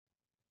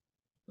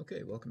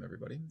Okay, welcome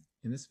everybody.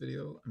 In this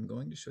video, I'm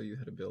going to show you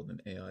how to build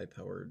an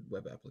AI-powered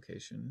web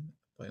application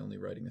by only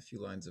writing a few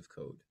lines of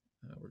code.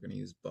 We're going to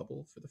use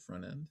Bubble for the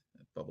front end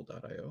at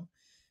bubble.io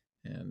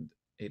and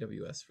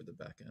AWS for the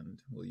back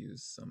end. We'll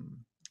use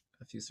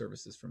a few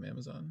services from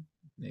Amazon,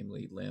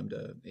 namely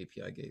Lambda,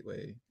 API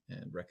Gateway,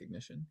 and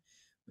Rekognition,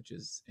 which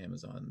is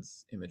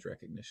Amazon's image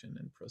recognition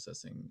and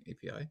processing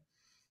API.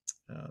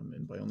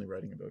 And by only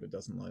writing about a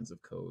dozen lines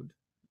of code,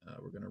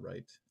 we're going to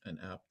write an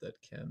app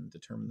that can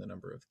determine the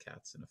number of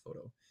cats in a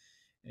photo.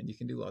 And you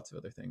can do lots of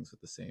other things with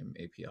the same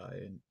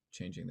API and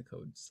changing the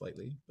code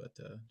slightly, but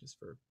just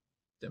for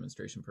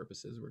demonstration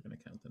purposes, we're going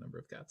to count the number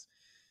of cats.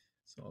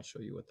 So I'll show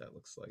you what that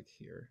looks like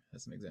here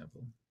as an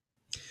example.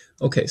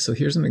 Okay, so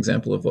here's an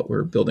example of what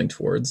we're building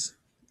towards.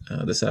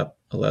 This app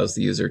allows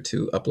the user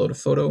to upload a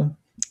photo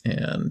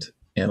and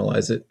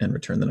analyze it and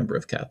return the number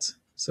of cats.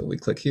 So we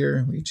click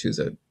here, we choose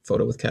a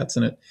photo with cats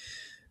in it.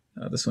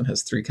 This one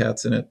has 3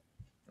 cats in it.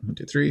 1,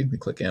 2, 3. We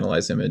click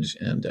Analyze Image,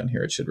 and down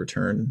here it should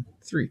return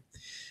 3.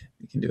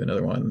 We can do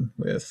another one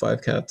with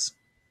 5 cats.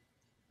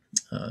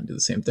 Do the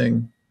same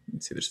thing. You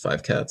can see there's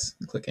 5 cats.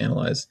 We click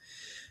Analyze.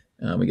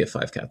 We get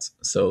 5 cats.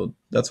 So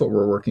that's what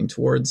we're working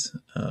towards.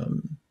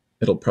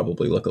 It'll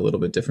probably look a little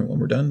bit different when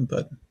we're done,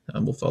 but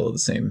we'll follow the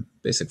same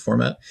basic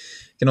format.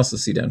 You can also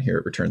see down here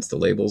it returns the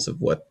labels of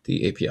what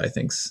the API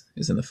thinks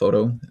is in the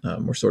photo.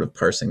 We're sort of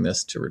parsing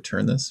this to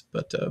return this,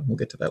 but we'll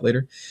get to that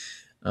later.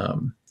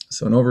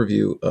 So an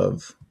overview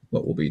of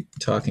what we'll be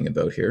talking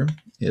about here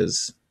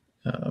is,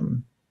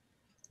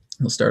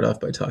 we'll start off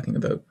by talking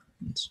about,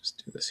 let's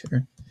just do this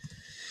here.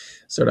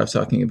 Start off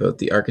talking about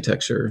the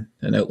architecture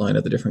and outline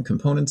of the different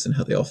components and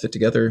how they all fit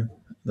together.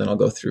 Then I'll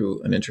go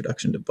through an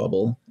introduction to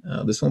Bubble.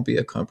 This won't be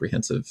a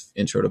comprehensive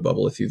intro to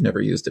Bubble if you've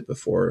never used it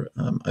before.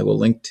 I will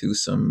link to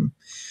some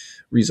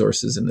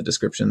resources in the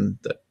description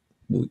that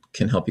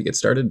can help you get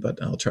started,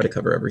 but I'll try to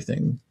cover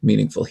everything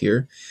meaningful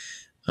here.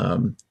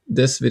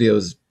 This video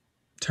is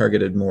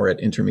targeted more at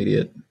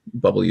intermediate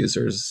Bubble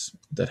users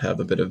that have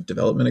a bit of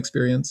development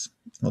experience.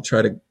 I'll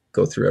try to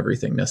go through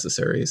everything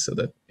necessary so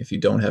that if you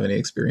don't have any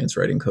experience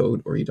writing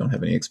code or you don't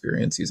have any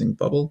experience using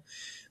Bubble,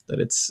 that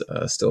it's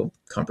still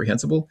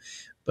comprehensible,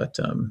 but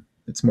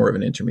it's more of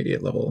an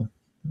intermediate level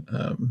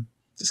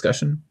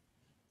discussion.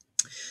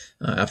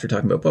 After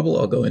talking about Bubble,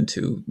 I'll go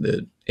into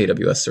the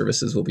AWS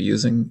services we'll be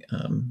using.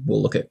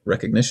 We'll look at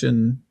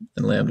Rekognition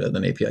and Lambda,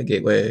 then API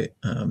Gateway,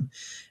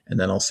 and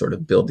then I'll sort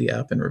of build the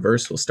app in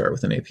reverse. We'll start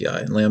with an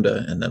API in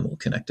Lambda, and then we'll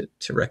connect it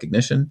to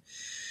Rekognition.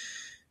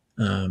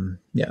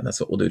 Yeah,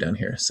 that's what we'll do down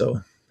here.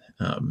 So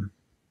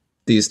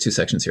these 2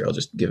 sections here, I'll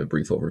just give a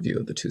brief overview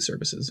of the 2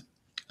 services.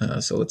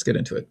 So let's get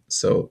into it.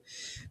 So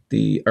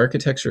the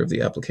architecture of the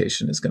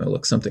application is going to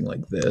look something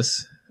like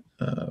this.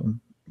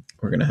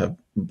 We're going to have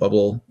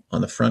Bubble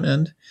on the front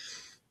end,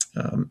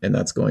 and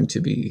that's going to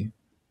be,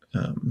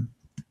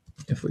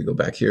 if we go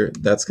back here,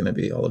 that's going to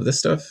be all of this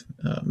stuff,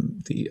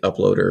 the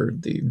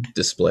uploader, the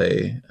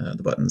display,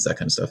 the buttons, that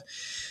kind of stuff.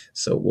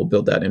 So we'll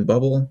build that in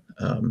Bubble.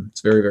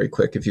 It's very, very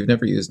quick. If you've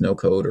never used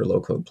no-code or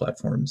low-code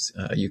platforms,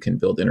 you can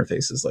build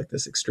interfaces like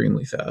this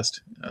extremely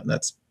fast.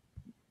 That's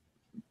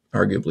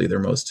arguably their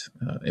most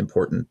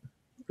important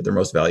or their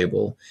most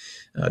valuable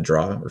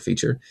draw or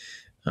feature.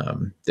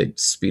 They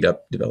speed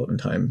up development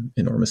time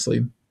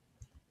enormously.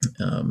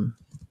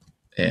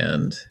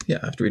 And yeah,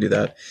 after we do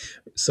that,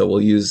 so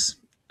we'll use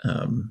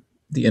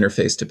the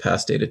interface to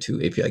pass data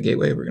to API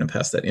Gateway. We're going to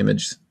pass that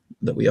image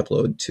that we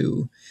upload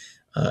to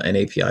an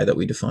API that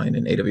we define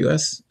in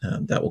AWS.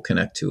 That will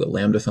connect to a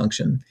Lambda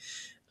function,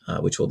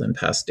 which will then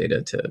pass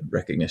data to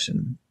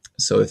Rekognition.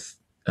 So if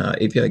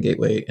API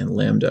Gateway and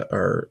Lambda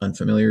are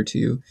unfamiliar to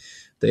you,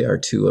 they are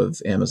 2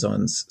 of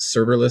Amazon's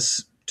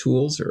serverless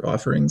tools or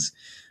offerings.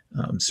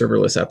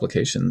 Serverless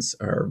applications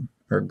are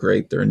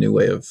great. They're a new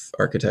way of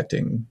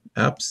architecting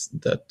apps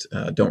that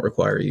don't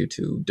require you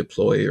to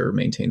deploy or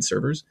maintain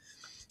servers.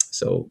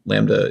 So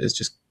Lambda is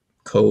just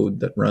code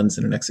that runs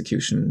in an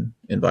execution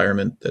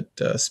environment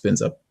that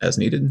spins up as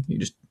needed.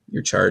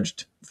 You're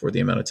charged for the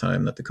amount of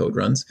time that the code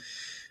runs.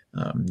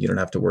 You don't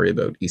have to worry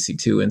about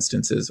EC2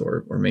 instances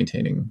or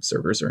maintaining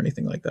servers or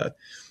anything like that.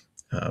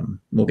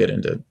 We'll get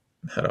into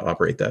how to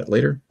operate that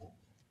later.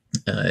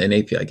 An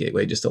API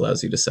Gateway just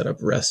allows you to set up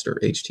REST or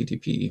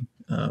HTTP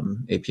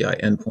API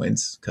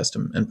endpoints,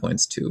 custom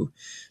endpoints to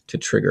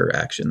trigger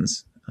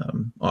actions,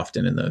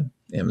 often in the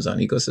Amazon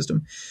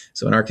ecosystem.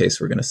 So in our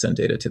case, we're going to send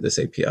data to this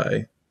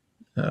API,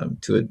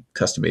 to a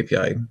custom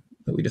API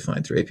that we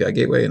define through API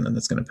Gateway, and then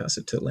that's going to pass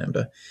it to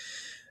Lambda.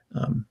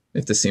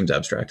 If this seems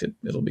abstract,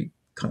 it'll be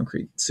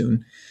concrete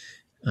soon.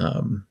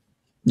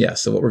 Yeah,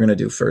 so what we're going to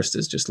do first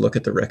is just look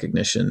at the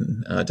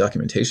Rekognition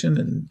documentation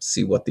and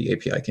see what the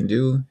API can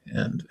do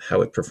and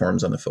how it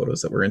performs on the photos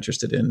that we're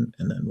interested in,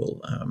 and then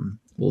we'll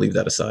leave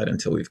that aside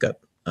until we've got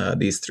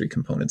these 3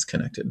 components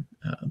connected,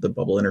 the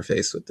Bubble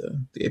interface with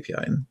the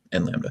API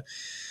and Lambda.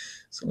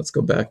 So let's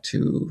go back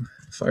to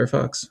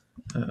Firefox.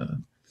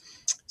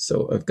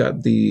 So I've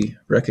got the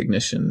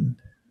Rekognition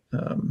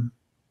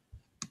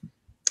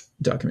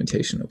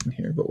documentation open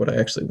here, but what I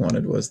actually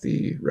wanted was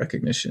the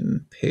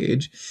Rekognition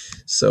page.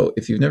 So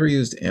if you've never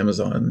used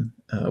Amazon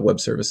Web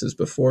Services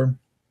before,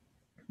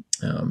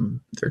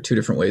 there are two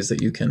different ways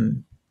that you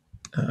can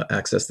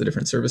access the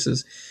different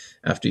services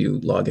after you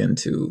log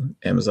into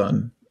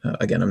Amazon.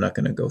 Again, I'm not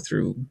going to go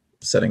through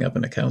setting up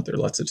an account. There are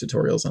lots of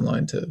tutorials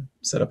online to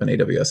set up an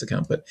AWS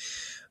account, but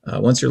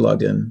once you're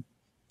logged in,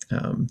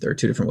 there are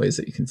two different ways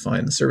that you can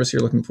find the service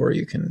you're looking for.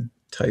 You can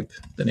type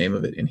the name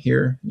of it in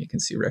here, and you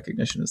can see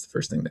Rekognition is the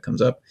first thing that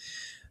comes up,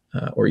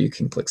 or you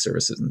can click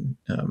services. And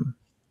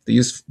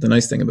the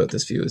nice thing about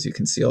this view is you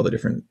can see all the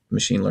different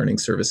machine learning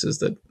services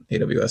that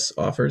AWS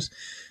offers.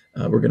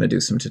 We're going to do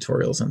some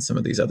tutorials on some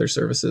of these other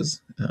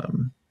services,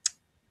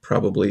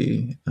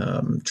 probably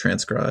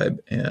transcribe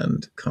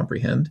and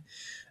comprehend,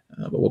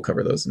 but we'll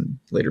cover those in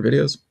later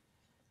videos.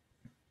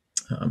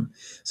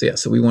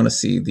 So we want to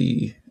see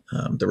the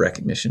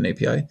Rekognition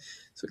API.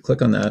 So we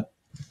click on that.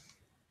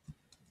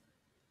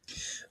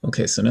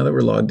 Okay, so now that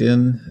we're logged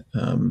in,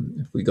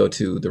 if we go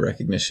to the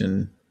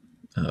Rekognition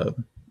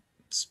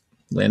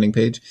landing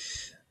page,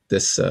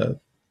 this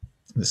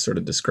sort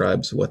of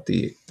describes what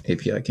the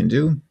API can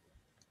do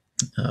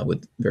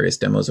with various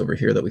demos over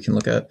here that we can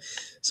look at.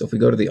 So if we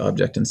go to the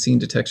object and scene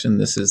detection,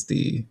 this is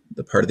the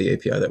part of the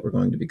API that we're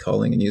going to be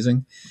calling and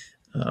using.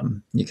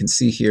 You can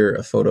see here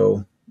a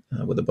photo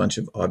with a bunch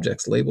of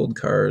objects labeled: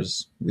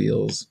 cars,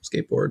 wheels,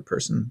 skateboard,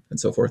 person, and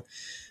so forth.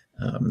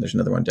 There's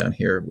another one down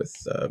here with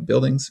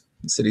buildings,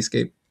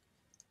 cityscape.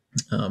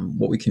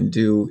 What we can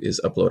do is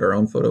upload our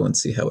own photo and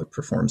see how it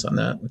performs on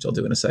that, which I'll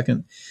do in a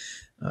second.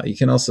 You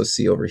can also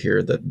see over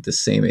here that the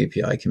same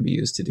API can be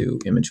used to do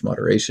image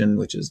moderation,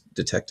 which is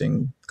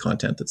detecting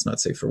content that's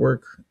not safe for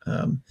work,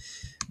 and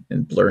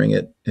blurring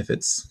it if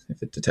it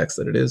detects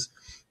that it is.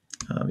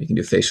 You can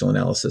do facial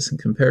analysis and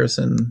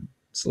comparison,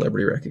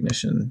 celebrity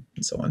recognition,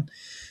 and so on.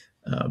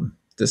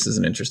 This is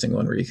an interesting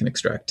one where you can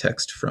extract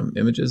text from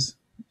images,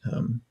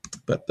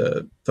 but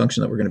the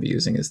function that we're going to be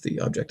using is the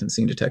object and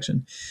scene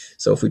detection.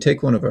 So if we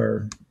take one of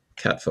our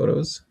cat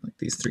photos, like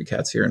these 3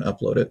 cats here, and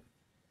upload it,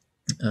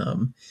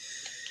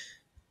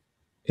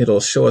 it'll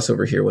show us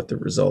over here what the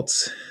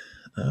results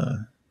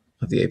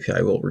of the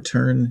API will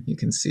return. You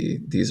can see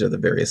these are the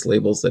various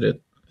labels that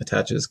it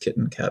attaches: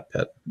 kitten, cat,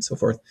 pet, and so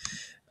forth.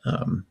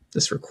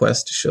 This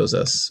request shows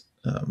us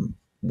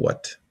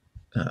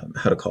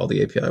how to call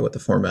the API, what the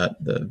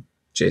format, the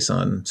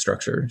JSON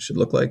structure should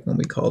look like when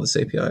we call this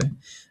API.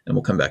 And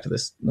we'll come back to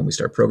this when we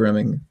start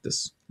programming.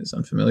 This is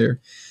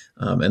unfamiliar.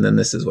 And then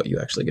this is what you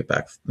actually get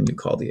back when you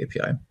call the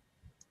API.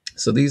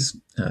 So these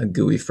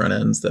GUI front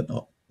ends that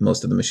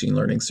most of the machine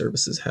learning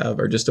services have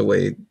are just a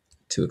way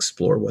to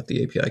explore what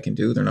the API can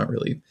do. They're not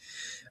really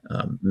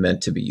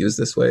meant to be used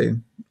this way.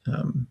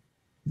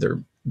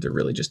 They're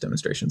really just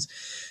demonstrations.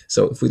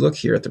 So if we look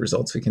here at the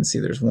results, we can see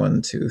there's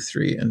 1, 2,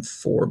 3, and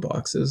 4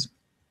 boxes.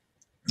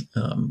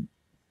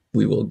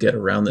 We will get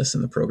around this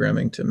in the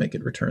programming to make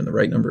it return the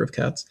right number of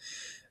cats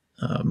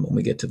when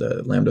we get to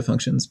the Lambda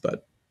functions.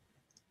 But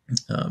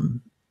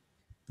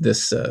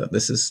this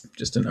is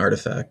just an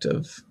artifact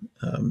of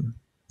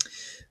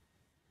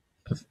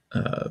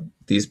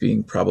these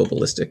being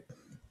probabilistic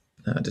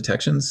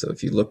detections. So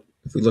if we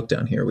look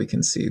down here, we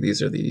can see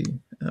these are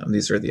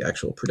the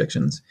actual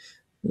predictions.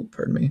 Ooh,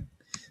 pardon me,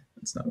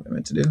 that's not what I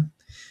meant to do.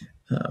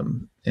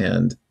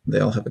 And they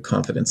all have a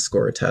confidence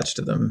score attached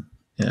to them.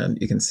 And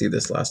you can see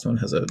this last one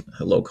has a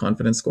low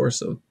confidence score.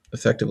 So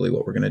effectively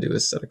what we're going to do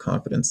is set a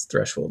confidence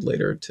threshold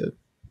later to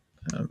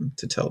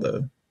tell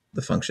the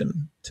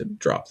function to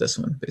drop this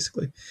one,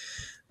 basically.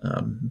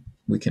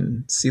 We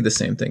can see the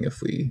same thing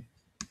if we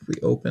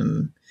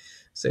open,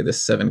 say,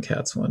 this 7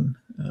 cats one.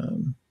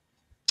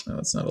 Oh,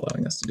 it's not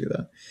allowing us to do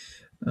that.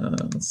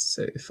 Let's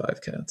say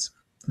 5 cats.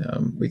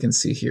 We can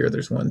see here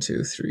there's 1,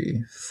 2,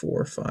 3,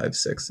 4, 5,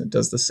 6. It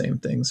does the same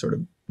thing, sort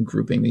of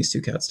grouping these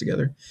 2 cats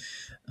together.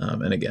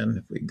 And again,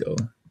 if we go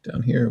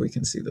down here, we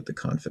can see that the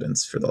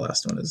confidence for the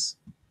last one is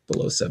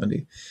below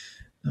 70.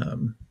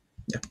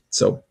 Yeah.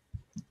 So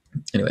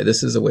anyway,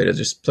 this is a way to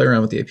just play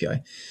around with the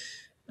API.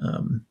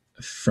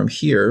 From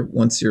here,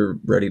 once you're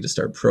ready to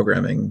start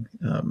programming,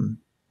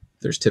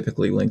 there's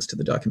typically links to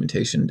the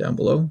documentation down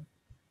below.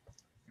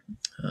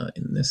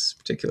 In this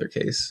particular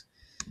case,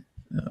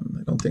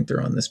 I don't think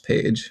they're on this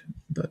page,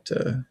 but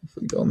if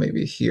we go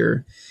maybe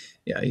here,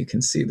 yeah, you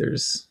can see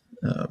there's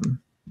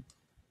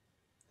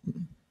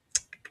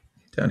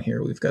down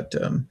here, we've got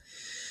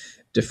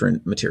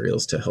different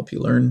materials to help you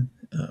learn.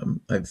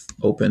 I've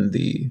opened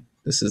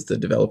this is the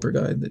developer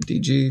guide, the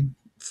DG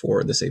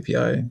for this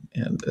API,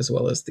 and as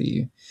well as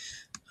the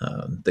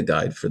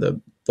guide for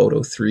the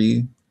Boto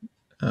 3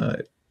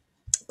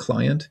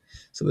 client.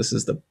 So this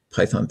is the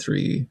Python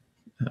 3.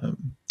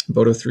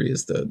 Boto 3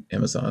 is the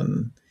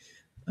Amazon,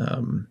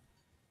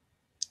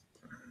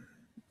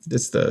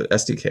 it's the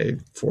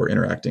SDK for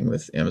interacting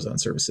with Amazon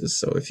services.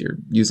 So if you're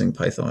using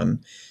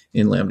Python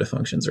in Lambda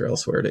functions or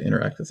elsewhere to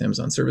interact with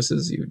Amazon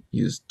services, you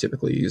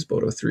typically use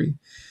Boto 3.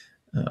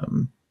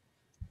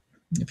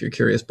 If you're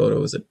curious,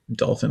 Boto is a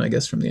dolphin, I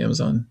guess, from the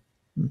Amazon.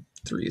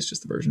 3 is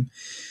just the version.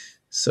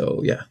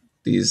 So yeah,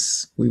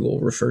 these we will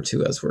refer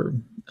to as we're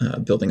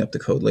building up the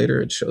code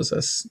later. It shows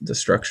us the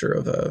structure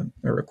of a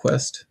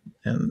request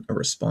and a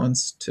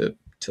response to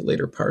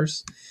later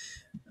parse.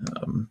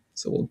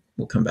 So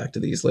we'll come back to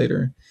these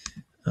later.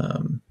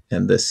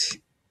 And this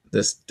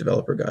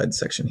developer guide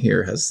section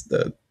here has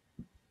the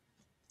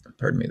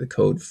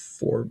code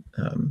for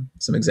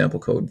some example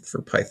code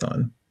for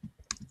Python,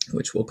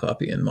 which we'll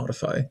copy and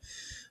modify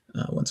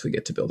once we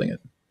get to building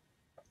it.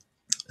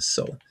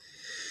 So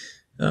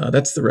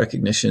that's the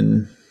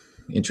Rekognition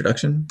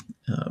introduction.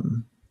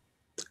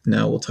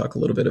 Now we'll talk a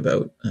little bit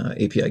about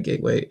API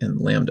Gateway and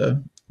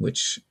Lambda,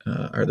 which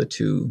are the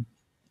two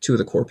of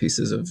the core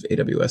pieces of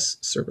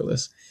AWS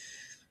Serverless.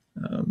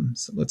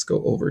 So let's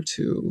go over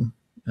to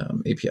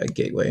API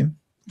Gateway.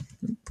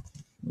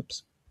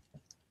 Whoops.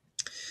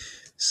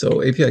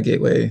 So API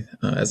Gateway,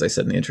 as I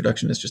said in the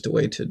introduction, is just a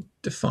way to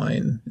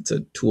define, it's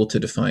a tool to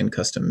define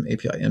custom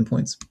API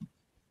endpoints.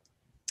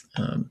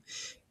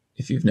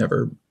 If you've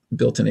never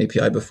built an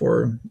API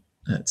before,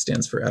 it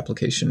stands for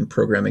Application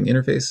Programming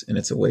Interface, and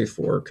it's a way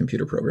for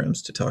computer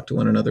programs to talk to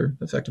one another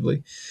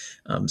effectively.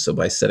 So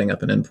by setting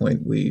up an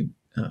endpoint, we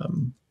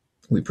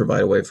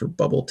provide a way for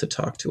Bubble to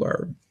talk to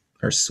our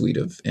suite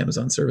of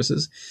Amazon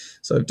services.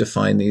 So I've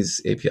defined these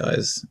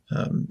APIs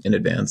in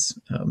advance,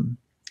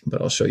 but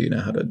I'll show you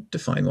now how to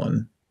define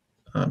one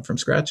from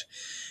scratch.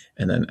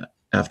 And then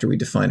after we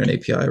define an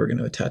API, we're going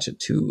to attach it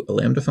to a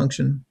Lambda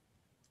function,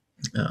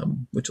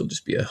 which will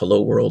just be a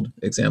hello world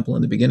example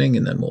in the beginning,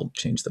 and then we'll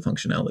change the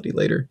functionality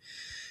later.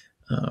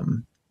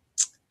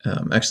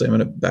 Actually, I'm going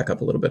to back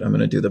up a little bit. I'm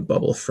going to do the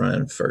Bubble front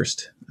end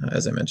first,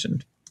 as I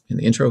mentioned in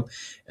the intro,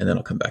 and then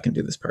I'll come back and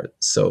do this part.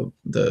 So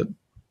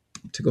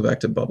to go back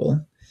to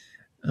Bubble,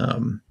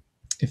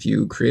 if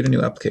you create a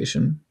new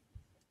application,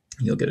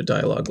 you'll get a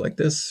dialog like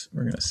this.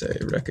 We're going to say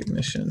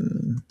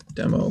Rekognition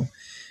demo.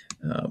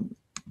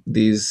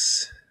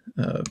 These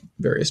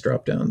various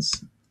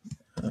dropdowns,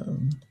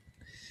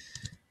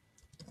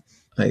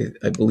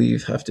 I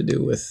believe, have to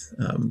do with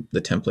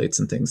the templates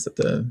and things that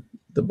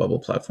the Bubble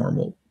platform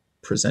will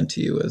present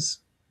to you as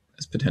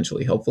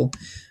potentially helpful.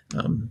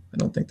 I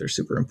don't think they're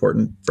super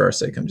important. For our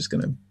sake, I'm just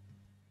going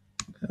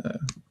to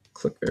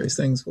click various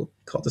things. We'll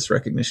call this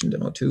Rekognition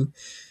demo 2,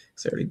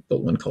 because I already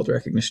built one called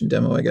Rekognition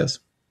demo, I guess.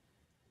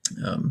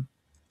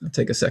 I'll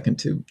take a second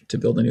to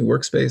build a new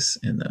workspace,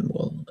 and then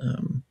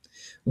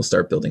we'll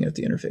start building out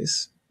the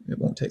interface. It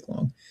won't take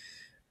long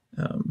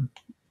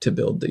to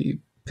build the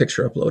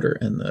picture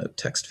uploader and the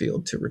text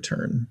field to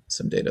return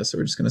some data. So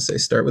we're just going to say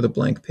start with a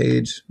blank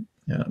page.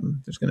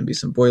 There's going to be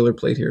some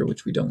boilerplate here,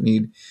 which we don't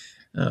need.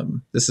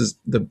 The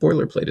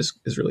boilerplate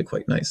is really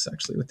quite nice,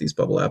 actually, with these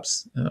Bubble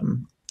apps,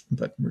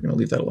 but we're going to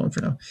leave that alone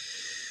for now.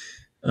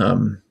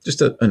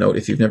 Just a note,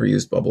 if you've never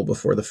used Bubble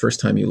before, the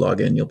first time you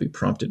log in, you'll be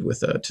prompted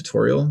with a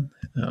tutorial.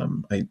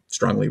 I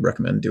strongly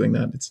recommend doing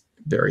that. It's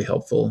very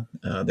helpful.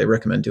 They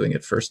recommend doing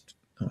it first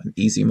on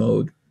easy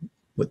mode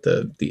with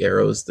the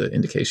arrows, the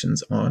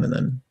indications on, and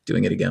then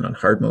doing it again on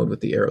hard mode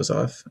with the arrows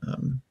off.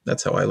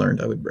 That's how I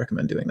learned. I would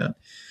recommend doing that.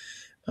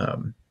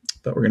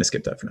 But we're going to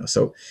skip that for now.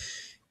 So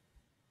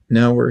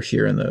now we're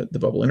here in the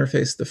Bubble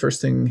interface. The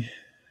first thing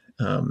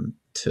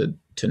to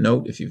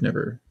note, if you've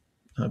never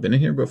been in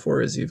here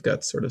before, is you've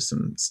got sort of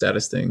some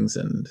status things,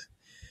 and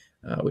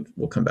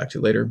we'll come back to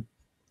later.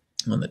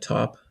 On the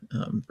top,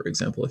 for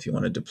example, if you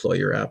want to deploy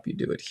your app, you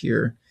do it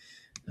here.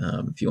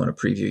 If you want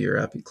to preview your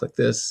app, you click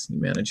this. You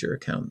manage your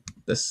account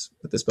with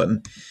this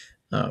button.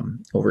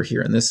 Over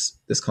here in this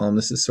column,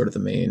 this is sort of the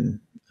main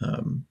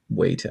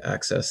way to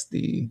access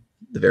the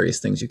various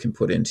things you can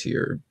put into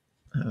your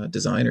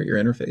design or your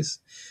interface.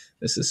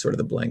 This is sort of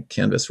the blank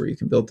canvas where you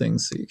can build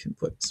things. So you can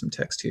put some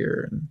text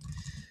here and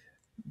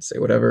say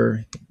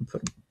whatever, you can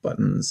put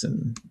buttons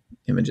and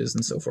images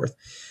and so forth.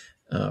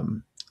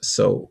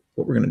 So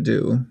what we're going to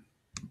do,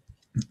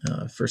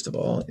 first of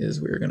all,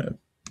 is we're going to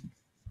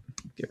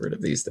get rid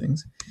of these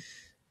things,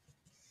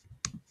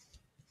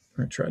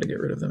 or try to get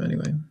rid of them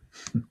anyway.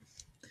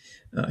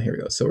 Here we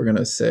go. So we're going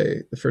to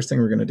say, the first thing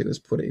we're going to do is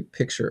put a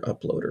picture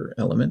uploader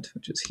element,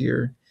 which is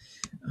here,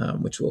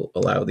 which will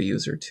allow the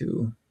user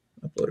to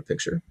upload a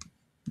picture,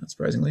 not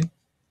surprisingly.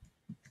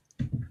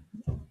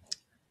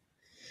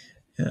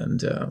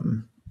 And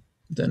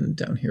then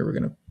down here, we're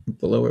going to,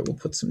 below it, we'll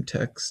put some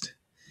text,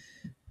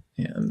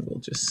 and we'll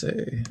just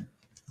say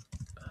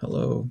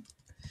hello.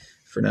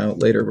 For now,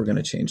 later, we're going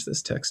to change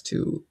this text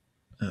to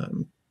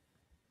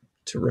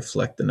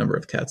reflect the number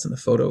of cats in the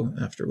photo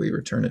after we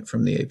return it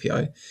from the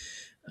API,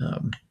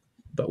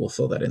 but we'll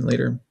fill that in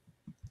later.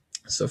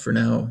 So for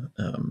now,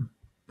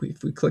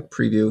 if we click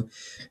preview,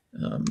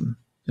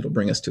 it'll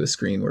bring us to a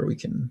screen where we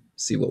can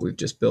see what we've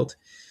just built.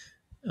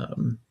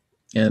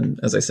 And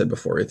as I said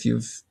before, if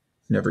you've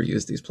never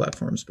used these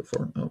platforms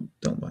before, oh,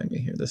 don't mind me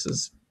here. This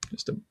is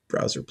just a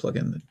browser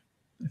plugin that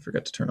I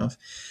forgot to turn off.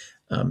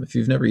 If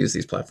you've never used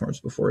these platforms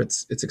before,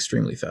 it's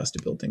extremely fast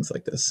to build things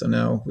like this. So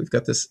now we've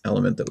got this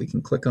element that we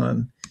can click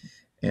on,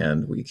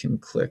 and we can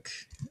click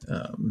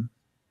a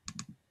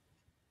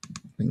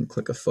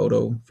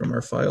photo from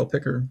our file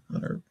picker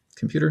on our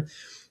computer.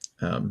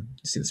 You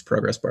see this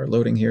progress bar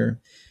loading here,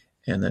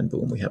 and then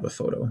boom, we have a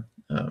photo.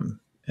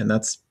 And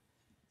that's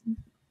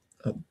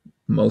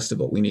most of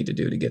what we need to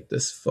do to get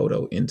this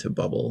photo into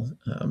Bubble,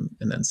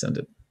 and then send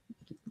it.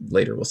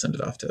 Later, we'll send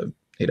it off to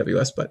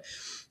AWS, but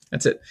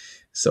that's it.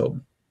 So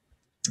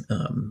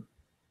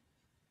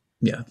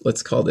yeah,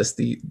 let's call this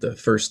the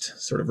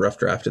first sort of rough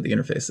draft of the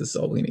interface. This is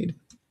all we need.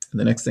 And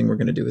the next thing we're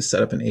going to do is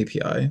set up an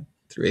API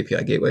through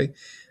API Gateway,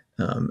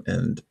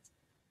 and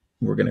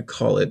we're going to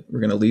call it, we're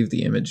going to leave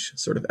the image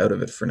sort of out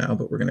of it for now,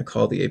 but we're going to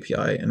call the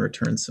API and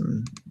return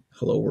some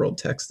hello world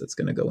text that's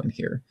going to go in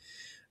here.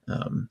 So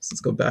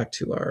let's go back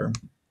to our,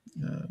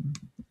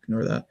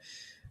 ignore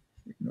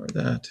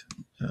that.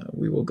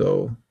 We will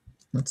go,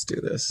 let's do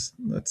this.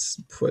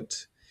 Let's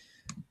put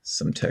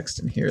some text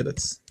in here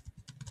that's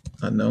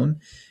unknown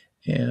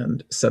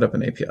and set up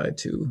an API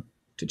to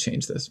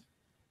change this.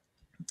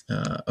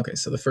 Okay,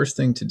 so the first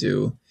thing to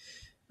do,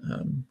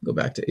 go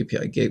back to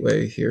API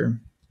Gateway here.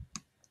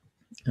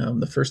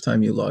 The first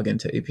time you log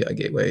into API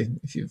Gateway,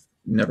 if you've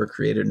never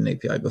created an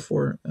API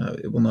before,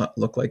 it will not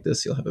look like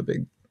this. You'll have a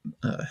big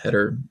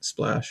header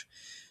splash.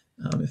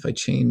 If I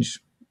change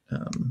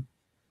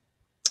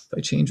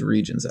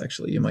regions,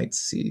 actually, you might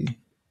see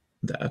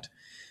that.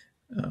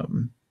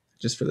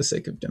 Just for the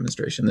sake of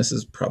demonstration, this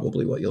is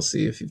probably what you'll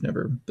see if you've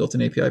never built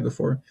an API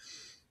before.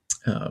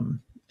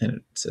 And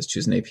it says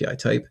choose an API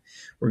type.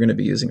 We're going to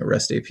be using a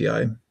REST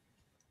API.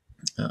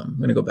 I'm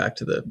going to go back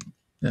to the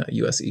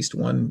US East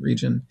 1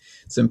 region.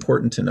 It's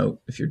important to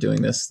note, if you're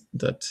doing this,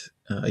 that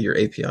your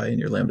API and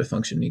your Lambda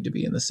function need to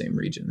be in the same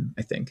region,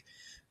 I think.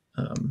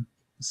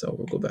 So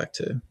we'll go back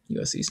to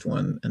US East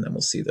 1, and then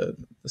we'll see the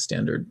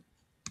standard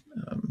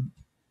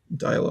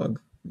dialog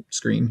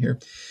screen here.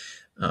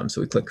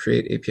 So we click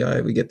Create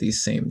API. We get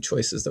these same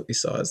choices that we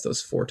saw as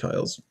those 4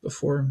 tiles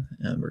before,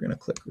 and we're going to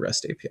click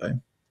REST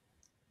API.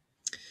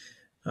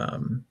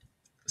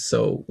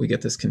 So we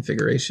get this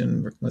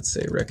configuration. Let's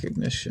say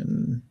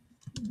Rekognition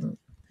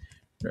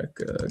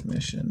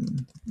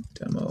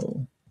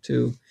demo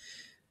 2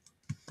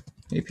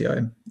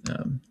 API.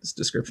 This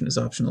description is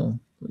optional.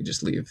 We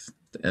just leave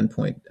the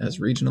endpoint as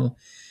regional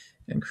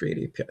and create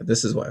API.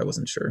 This is why I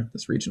wasn't sure,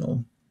 this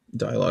regional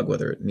dialog,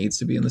 whether it needs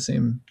to be in the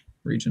same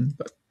region,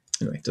 but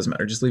anyway, it doesn't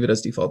matter. Just leave it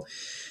as default.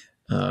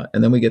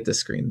 And then we get this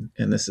screen,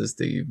 and this is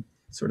the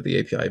sort of the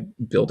API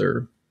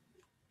builder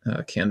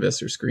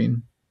canvas or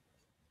screen.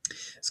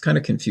 It's kind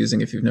of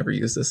confusing if you've never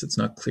used this. It's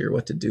not clear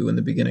what to do in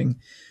the beginning.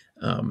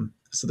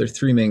 So there are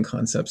 3 main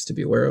concepts to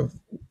be aware of.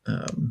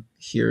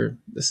 Here,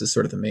 this is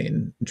sort of the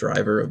main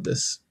driver of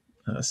this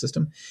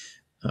system.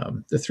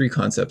 The 3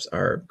 concepts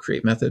are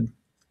create method,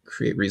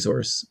 create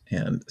resource,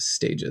 and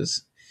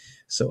stages.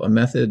 So a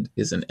method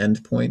is an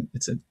endpoint.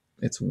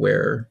 It's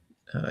where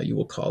you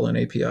will call an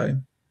API.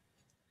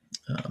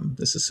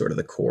 This is sort of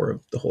the core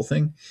of the whole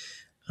thing.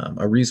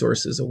 A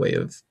resource is a way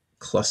of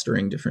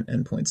clustering different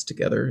endpoints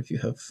together. If you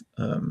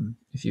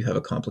have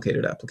a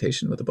complicated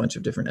application with a bunch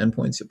of different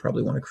endpoints, you'll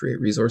probably want to create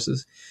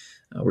resources.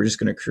 We're just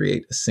going to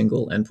create a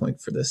single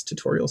endpoint for this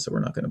tutorial, so we're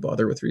not going to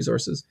bother with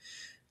resources.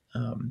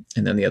 And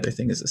then the other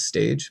thing is a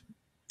stage.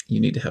 You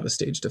need to have a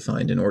stage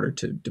defined in order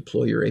to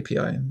deploy your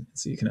API.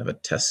 So you can have a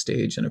test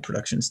stage and a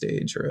production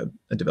stage, or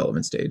a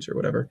development stage, or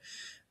whatever,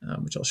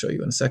 which I'll show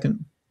you in a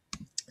second.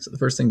 So the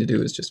first thing to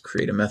do is just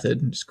create a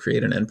method, just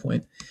create an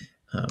endpoint.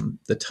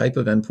 The type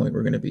of endpoint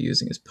we're going to be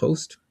using is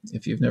POST.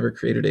 If you've never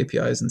created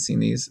APIs and seen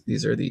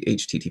these are the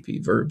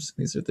HTTP verbs.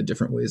 These are the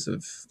different ways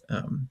of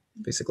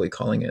basically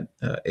calling it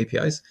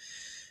APIs.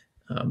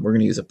 We're going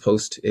to use a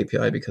POST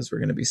API because we're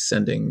going to be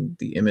sending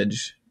the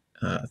image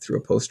through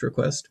a POST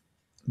request,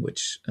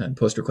 and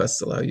POST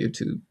requests allow you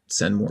to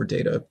send more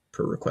data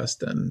per request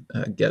than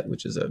GET,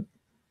 which is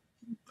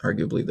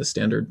arguably the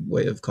standard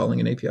way of calling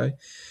an API.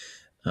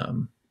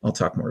 I'll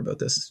talk more about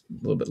this a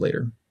little bit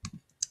later.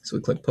 So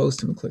we click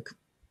POST and we click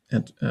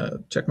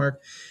check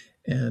mark,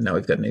 and now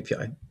we've got an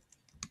API.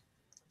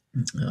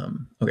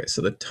 Okay,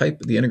 so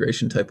the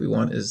integration type we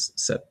want is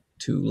set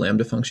to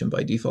Lambda function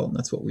by default, and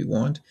that's what we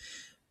want.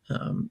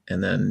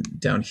 And then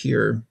down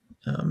here,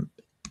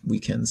 we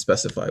can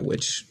specify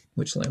which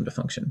Lambda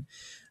function.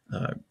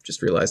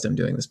 Just realized I'm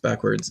doing this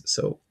backwards,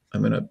 so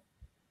I'm going to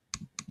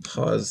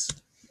pause.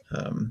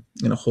 I'm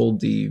going to hold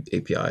the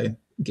API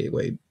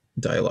gateway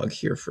dialog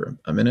here for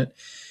a minute,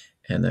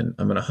 and then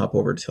I'm going to hop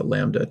over to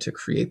Lambda to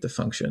create the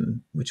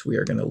function which we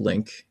are going to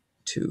link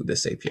to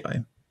this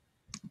API.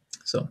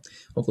 So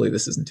hopefully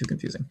this isn't too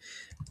confusing.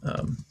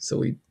 So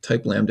we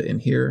type Lambda in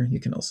here. You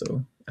can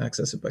also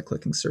access it by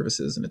clicking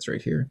services, and it's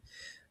right here.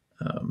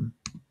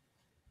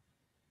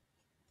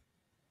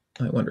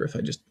 I wonder if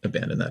I just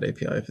abandon that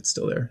API if it's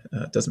still there.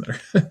 It doesn't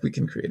matter. We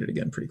can create it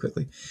again pretty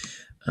quickly.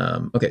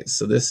 Okay,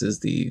 so this is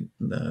the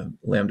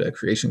Lambda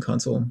creation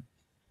console.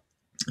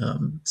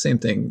 Same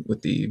thing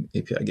with the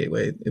API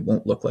gateway. It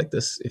won't look like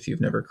this if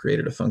you've never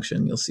created a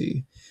function. You'll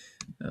see,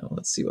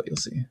 let's see what you'll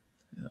see.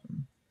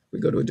 If we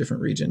go to a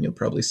different region, you'll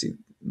probably see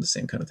the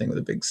same kind of thing with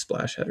a big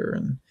splash header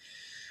and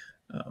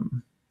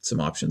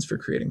some options for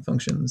creating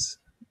functions.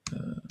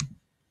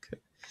 Okay.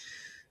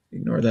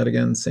 Ignore that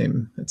again.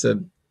 Same.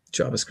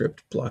 JavaScript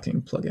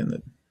blocking plugin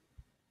that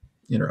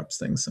interrupts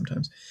things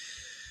sometimes.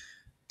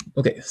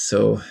 Okay,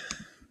 so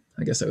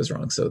I guess I was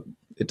wrong. So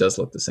it does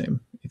look the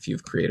same if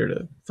you've created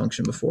a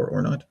function before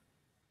or not.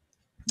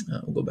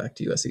 We'll go back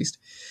to US East.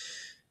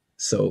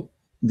 So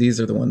these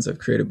are the ones I've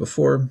created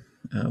before.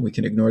 We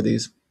can ignore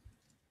these.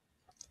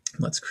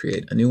 Let's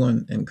create a new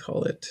one and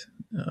call it,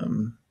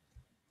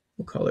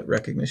 we'll call it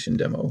Rekognition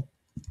Demo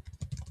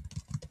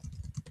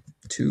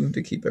 2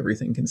 to keep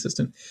everything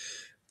consistent.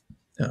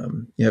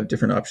 You have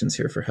different options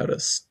here for how to,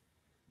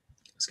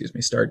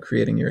 start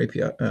creating your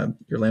API,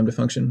 your Lambda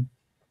function.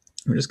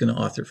 We're just going to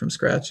author from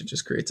scratch. It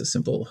just creates a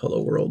simple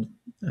hello world,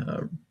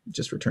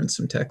 just returns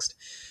some text.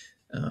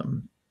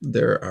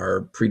 There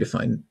are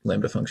predefined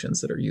Lambda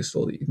functions that are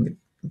useful that you can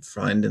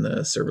find in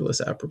the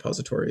serverless app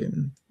repository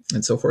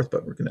and so forth,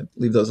 but we're going to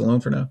leave those alone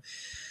for now.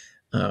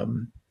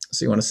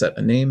 So you want to set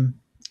a name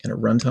and a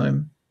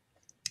runtime.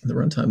 The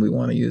runtime we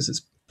want to use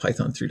is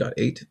Python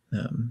 3.8.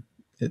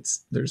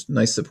 There's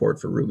nice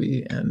support for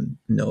Ruby and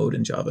Node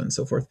and Java and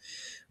so forth,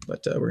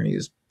 but we're going to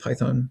use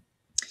Python.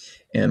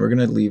 And we're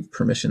going to leave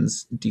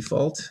permissions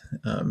default.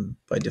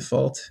 By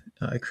default,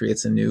 it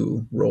creates a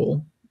new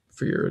role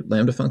for your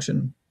Lambda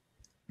function.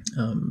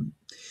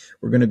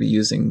 We're going to be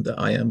using the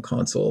IAM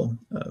console.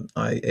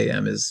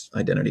 IAM is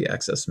Identity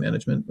Access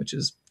Management, which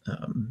is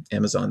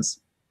Amazon's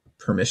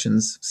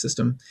permissions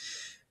system.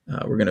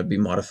 We're going to be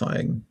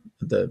modifying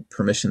the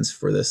permissions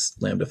for this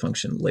Lambda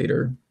function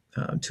later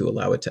to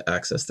allow it to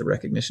access the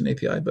Rekognition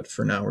API, but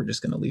for now we're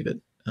just going to leave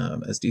it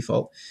as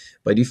default.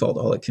 By default,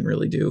 all it can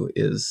really do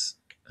is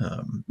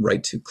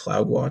write to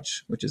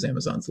CloudWatch, which is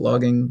Amazon's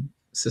logging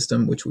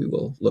system, which we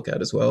will look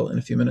at as well in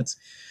a few minutes.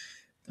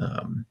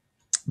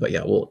 But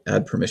yeah, we'll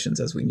add permissions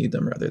as we need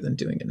them rather than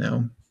doing it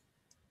now.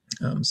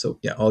 So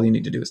yeah, all you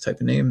need to do is type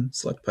a name,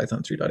 select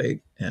Python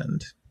 3.8,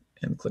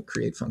 and click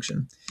Create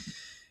Function.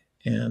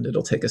 And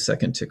it'll take a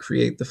second to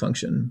create the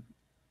function,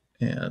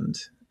 and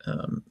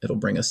it'll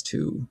bring us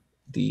to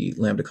the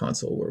Lambda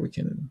console where we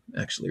can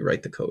actually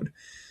write the code.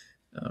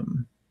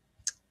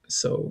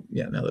 So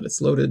yeah, now that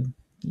it's loaded,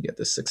 you get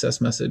this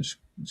success message.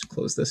 Just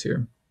close this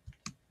here.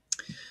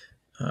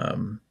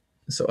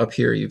 So up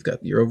here, you've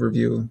got your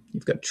overview.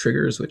 You've got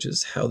triggers, which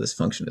is how this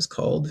function is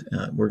called.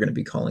 We're going to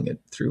be calling it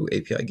through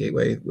API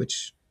Gateway,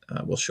 which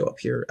will show up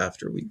here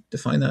after we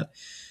define that.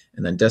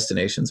 And then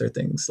destinations are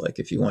things like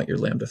if you want your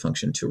Lambda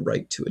function to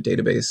write to a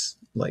database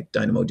like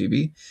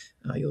DynamoDB,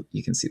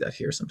 you can see that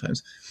here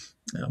sometimes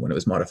when it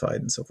was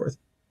modified and so forth.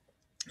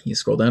 You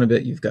scroll down a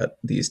bit, you've got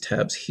these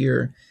tabs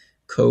here,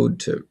 code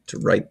to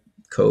write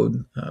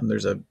code.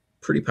 There's a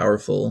pretty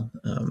powerful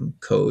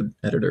code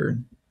editor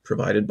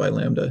provided by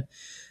Lambda.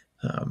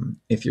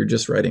 If you're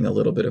just writing a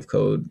little bit of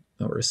code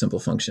or a simple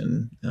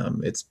function,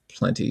 it's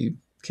plenty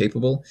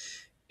capable.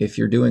 If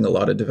you're doing a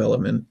lot of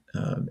development,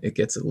 it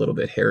gets a little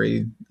bit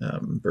hairy.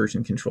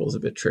 Version control is a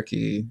bit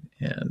tricky,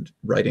 and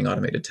writing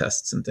automated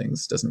tests and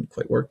things doesn't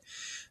quite work.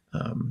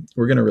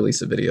 We're going to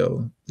release a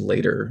video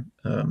later,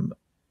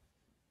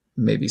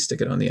 maybe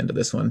stick it on the end of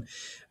this one,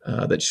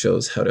 that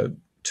shows how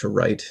to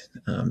write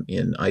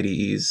in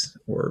IDEs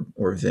or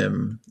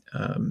Vim,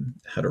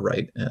 how to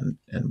write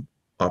and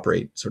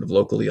operate sort of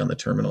locally on the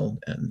terminal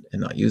and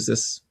not use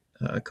this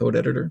code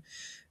editor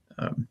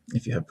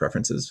if you have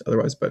preferences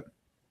otherwise. But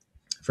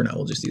for now,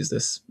 we'll just use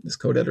this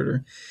code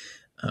editor.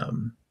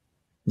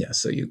 Yeah,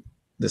 so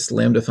this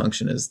Lambda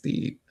function is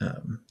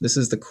this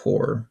is the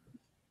core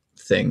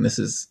thing. This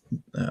is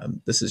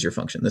your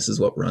function. This is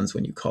what runs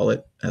when you call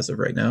it as of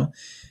right now.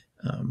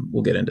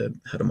 We'll get into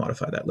how to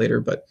modify that later,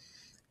 but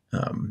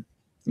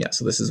yeah,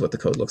 so this is what the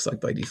code looks like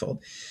by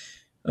default.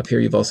 Up here,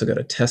 you've also got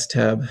a test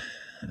tab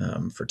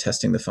for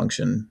testing the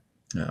function,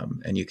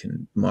 and you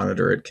can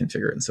monitor it,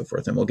 configure it, and so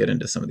forth. And we'll get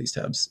into some of these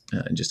tabs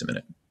in just a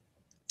minute.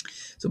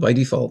 So by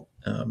default,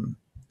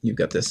 you've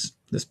got this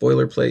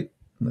boilerplate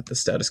with the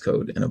status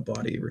code and a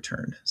body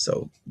returned.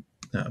 So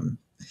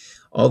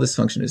all this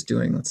function is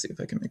doing, let's see if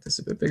I can make this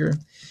a bit bigger.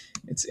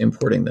 It's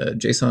importing the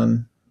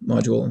JSON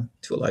module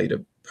to allow you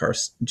to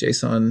parse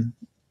JSON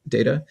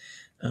data.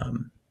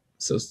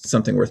 So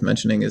something worth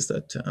mentioning is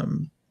that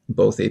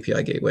both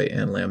API Gateway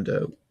and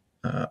Lambda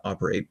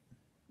operate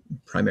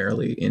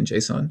primarily in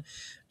JSON.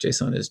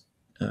 JSON is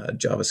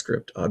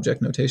JavaScript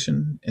object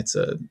notation. It's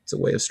a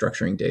way of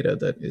structuring data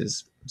that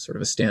is sort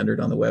of a standard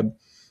on the web.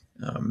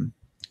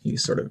 You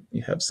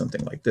have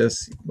something like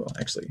this. Well,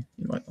 actually,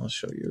 you know what? I'll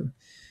show you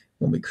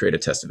when we create a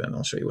test event.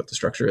 I'll show you what the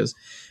structure is.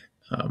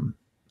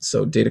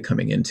 So data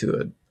coming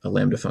into a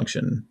Lambda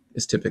function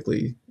is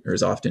typically or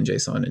is often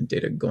JSON, and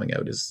data going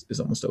out is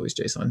almost always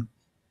JSON.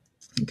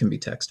 It can be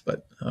text,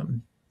 but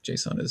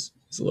JSON is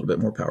a little bit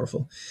more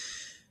powerful.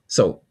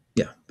 So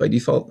yeah, by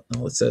default,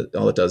 all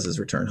it does is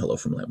return hello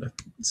from Lambda.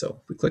 So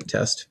if we click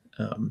test,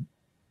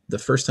 the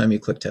first time you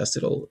click test,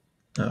 it'll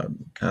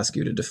ask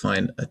you to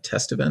define a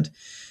test event.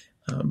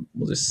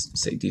 We'll just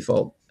say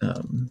default.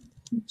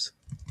 Oops.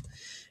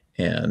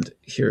 And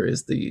here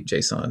is the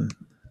JSON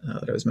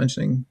that I was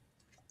mentioning.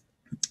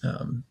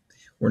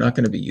 We're not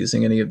going to be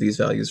using any of these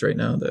values right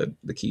now,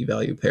 the key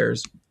value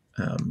pairs.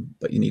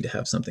 but you need to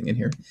have something in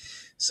here.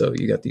 So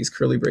you got these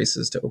curly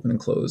braces to open and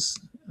close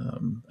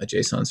a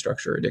JSON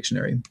structure, a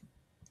dictionary,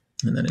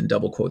 and then in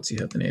double quotes you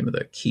have the name of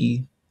the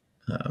key,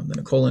 then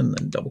a colon,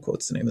 then double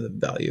quotes the name of the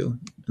value,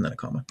 and then a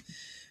comma.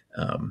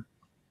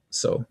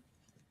 So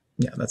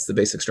yeah, that's the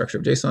basic structure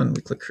of JSON.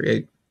 We click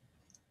create,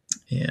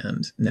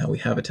 and now we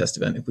have a test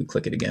event. If we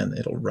click it again,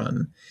 it'll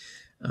run.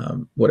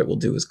 What it will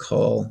do is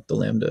call the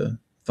Lambda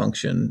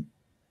function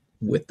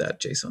with that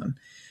JSON.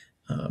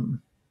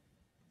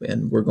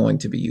 And we're going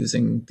to be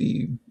using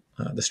the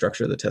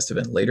structure of the test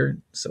event later,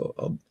 so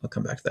I'll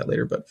come back to that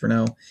later. But for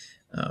now,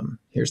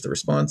 here's the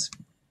response: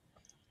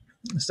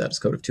 a status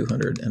code of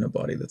 200 and a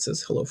body that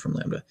says hello from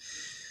Lambda.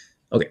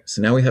 Okay,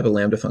 so now we have a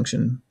Lambda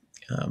function.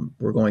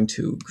 We're going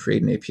to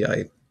create an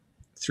API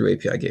through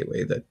API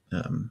Gateway that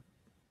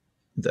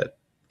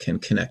can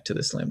connect to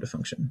this Lambda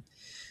function.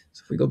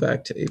 So if we go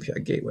back to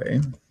API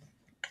Gateway,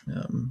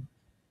 it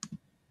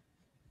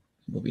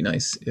will be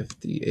nice if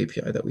the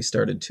API that we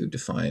started to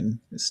define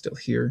is still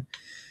here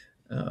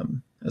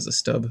as a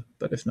stub,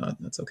 but if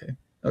not, that's okay.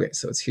 Okay,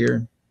 so it's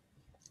here.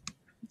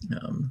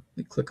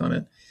 We click on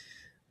it.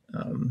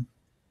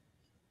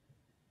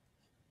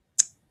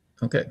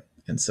 Okay,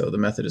 and so the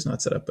method is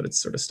not set up, but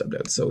it's sort of stubbed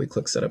out. So we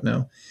click setup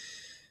now.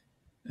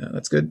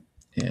 That's good.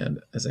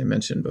 And as I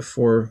mentioned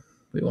before,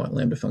 we want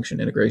Lambda function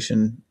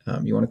integration.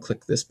 You want to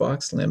click this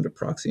box, Lambda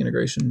proxy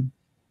integration.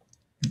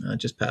 It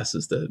just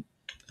passes the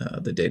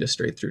data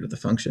straight through to the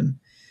function.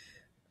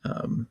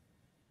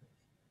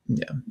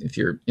 Yeah, if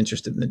you're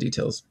interested in the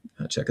details,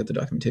 check out the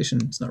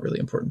documentation. It's not really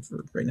important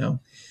for right now.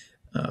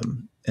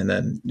 And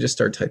then just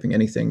start typing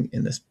anything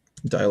in this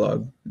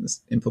dialog, in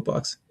this input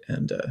box,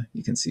 and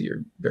you can see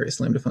your various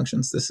Lambda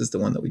functions. This is the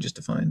one that we just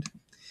defined,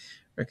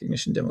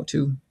 Rekognition demo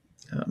 2.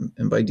 And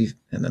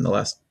then the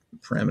last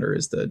parameter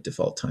is the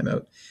default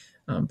timeout.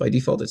 By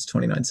default, it's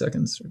 29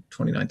 seconds, or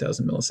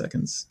 29,000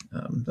 milliseconds.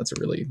 That's a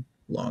really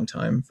long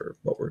time for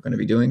what we're going to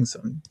be doing, so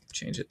I'm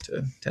change it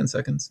to 10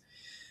 seconds.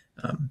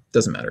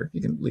 Doesn't matter.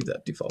 You can leave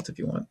that default if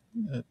you want.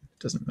 It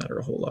doesn't matter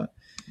a whole lot.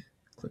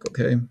 Click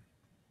OK.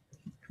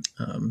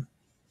 And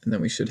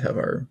then we should have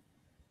our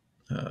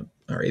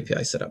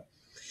API set up.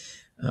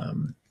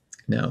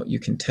 Now you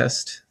can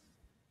test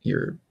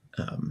your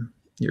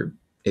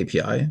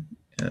API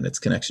and its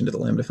connection to the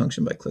Lambda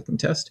function by clicking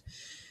test.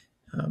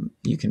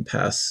 You can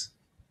pass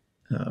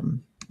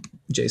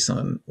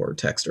JSON or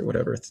text or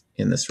whatever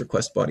in this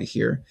request body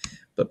here,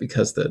 but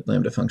because the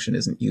Lambda function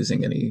isn't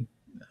using any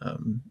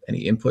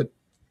input,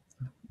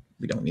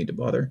 we don't need to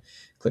bother.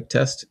 Click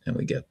test, and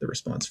we get the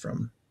response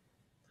from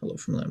hello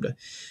from Lambda.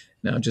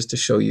 Now, just to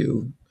show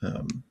you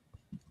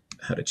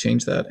how to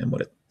change that and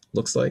what it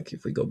looks like,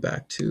 if we go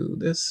back to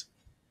this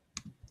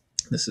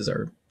is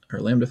our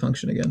Lambda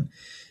function again.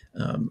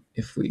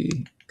 If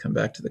we come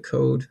back to the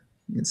code,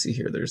 you can see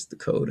here there's the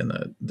code and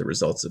the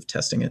results of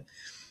testing it.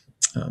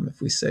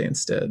 If we say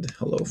instead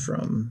hello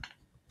from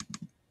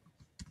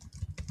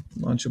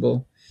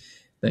Launchable,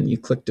 then you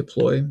click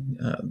deploy.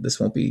 This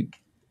won't be,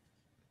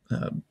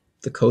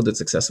 the code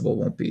that's accessible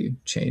won't be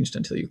changed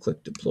until you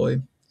click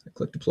deploy. I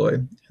click deploy,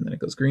 and then it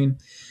goes green.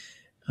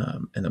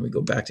 And then we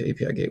go back to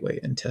API Gateway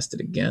and test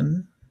it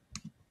again.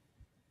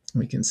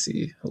 We can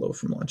see hello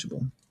from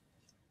Launchable.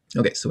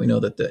 Okay, so we know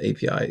that the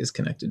API is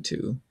connected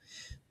to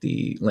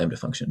the Lambda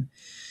function.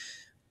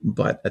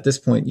 But at this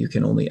point, you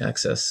can only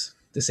access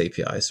this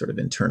API sort of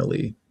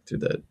internally through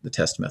the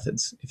test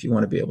methods. If you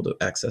want to be able to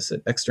access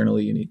it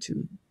externally, you need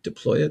to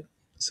deploy it.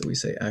 So we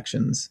say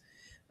actions,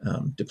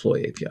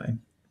 deploy API.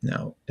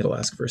 Now it'll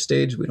ask for a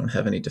stage. We don't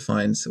have any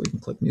defined, so we can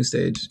click new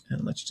stage,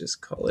 and let's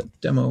just call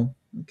it demo.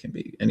 It can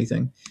be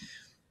anything,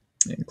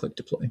 and click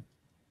deploy.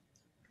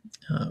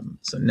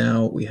 So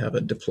now we have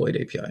a deployed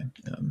API,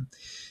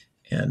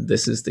 and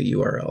this is the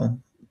URL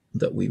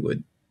that we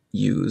would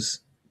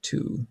use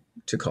to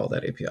call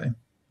that API.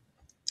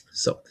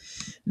 So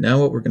now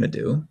what we're going to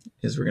do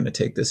is we're going to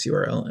take this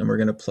URL and we're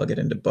going to plug it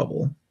into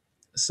Bubble,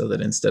 so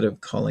that instead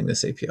of calling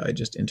this API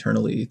just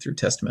internally through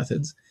test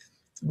methods,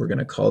 we're going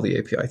to call the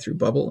API through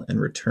Bubble and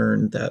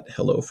return that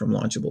hello from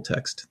Launchable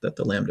text that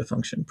the Lambda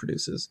function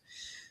produces.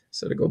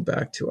 So to go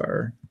back to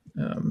our,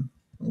 to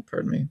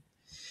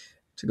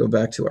go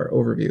back to our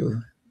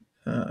overview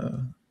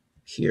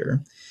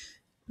here,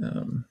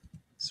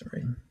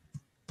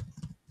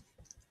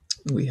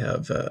 we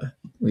have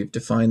we've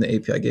defined the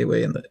API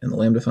gateway and the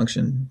Lambda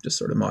function, just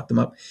sort of mock them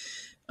up,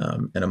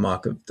 and a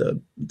mock of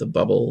the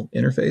Bubble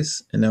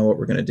interface. And now what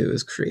we're going to do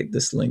is create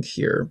this link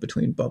here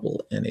between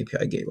Bubble and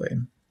API gateway.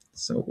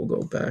 So we'll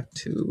go back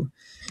to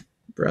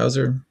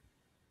browser,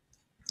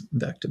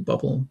 back to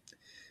Bubble.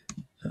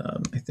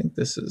 I think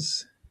this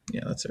is,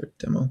 yeah, that's our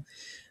demo.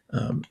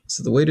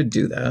 So the way to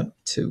do that,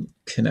 to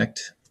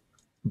connect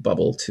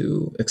Bubble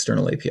to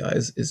external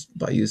APIs, is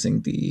by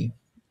using the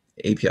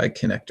API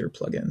connector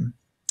plugin.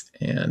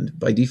 And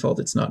by default,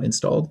 it's not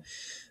installed.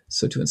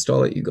 So to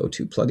install it, you go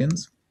to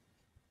plugins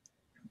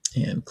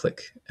and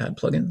click add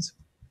plugins.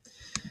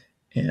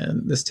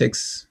 And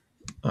this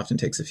often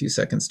takes a few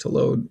seconds to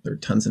load. There are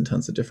tons and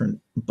tons of different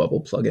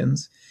Bubble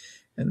plugins.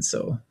 And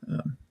so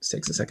this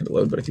takes a second to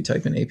load, but if you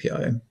type in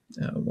API,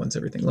 once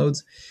everything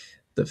loads,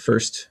 the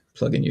first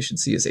plugin you should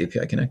see is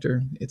API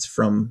Connector. It's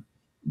from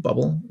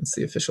Bubble. It's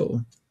the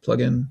official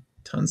plugin.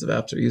 Tons of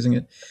apps are using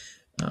it.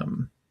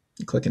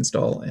 You click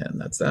install, and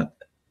that's that.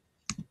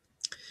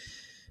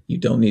 You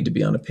don't need to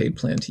be on a paid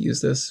plan to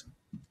use this.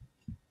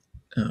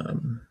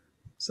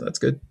 So that's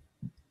good.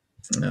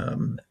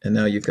 And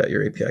now you've got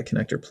your API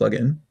Connector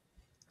plugin.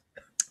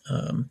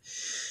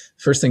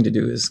 First thing to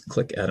do is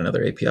click Add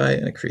Another API,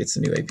 and it creates a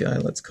new API.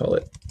 Let's call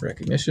it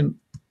Rekognition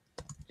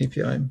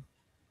API.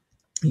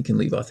 You can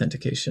leave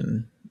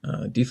authentication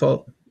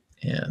default.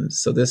 And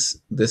so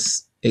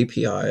this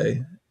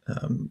API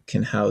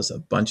can house a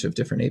bunch of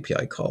different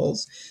API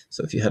calls.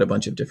 So if you had a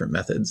bunch of different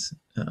methods,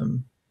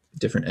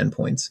 different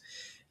endpoints,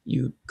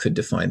 you could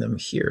define them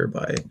here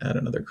by add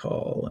another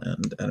call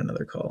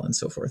and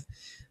so forth.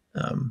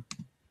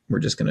 We're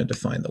just going to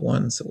define the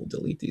one, so we'll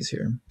delete these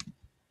here.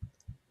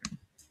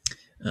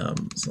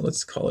 So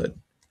let's call it,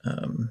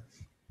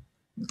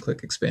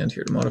 click expand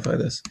here to modify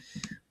this.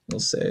 We'll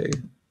say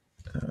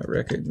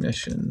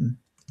Rekognition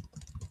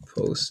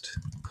post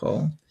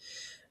call.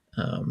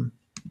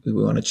 We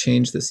want to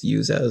change this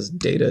use as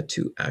data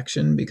to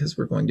action because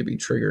we're going to be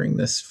triggering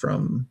this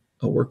from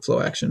a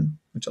workflow action,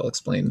 which I'll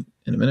explain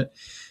in a minute.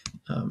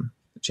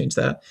 Change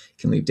that. You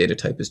can leave data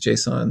type as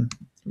JSON.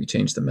 We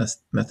change the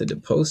method to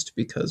post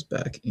because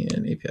back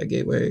in API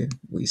Gateway,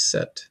 we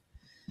set,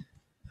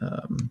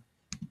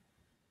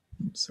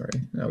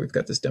 sorry, now we've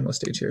got this demo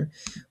stage here.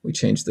 We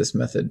changed this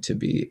method to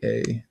be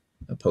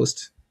a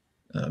post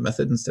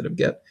method instead of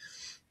get.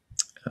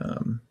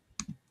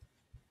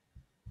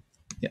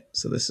 Yeah,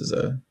 so this is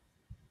a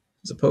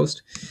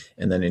post,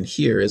 and then in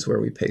here is where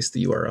we paste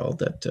the URL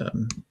that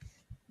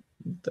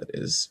that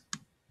is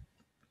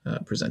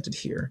presented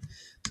here.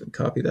 So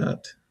copy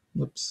that.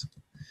 Whoops.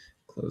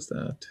 Close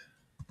that.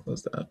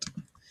 Close that.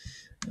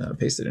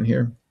 Paste it in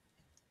here.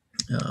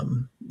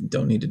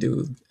 Don't need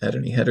to add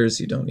any headers.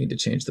 You don't need to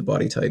change the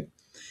body type,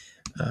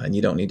 and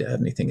you don't need to add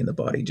anything in the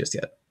body just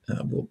yet.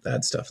 We'll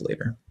add stuff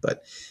later,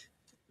 but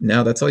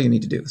now that's all you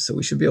need to do. So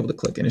we should be able to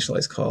click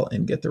initialize call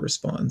and get the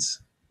response.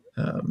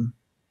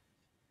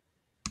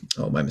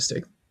 Oh, my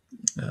mistake.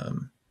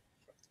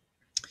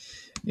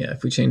 Yeah,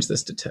 if we change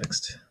this to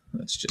text,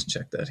 let's just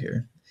check that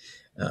here.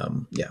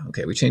 Yeah,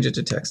 okay, we change it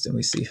to text and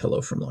we see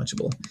hello from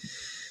Launchable.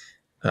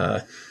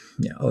 Yeah,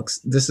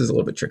 this is a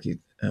little bit tricky.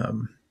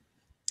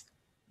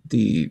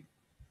 The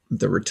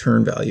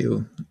return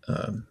value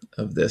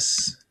of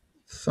this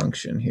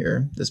function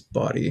here, this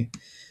body,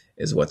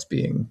 is what's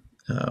being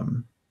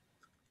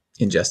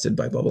ingested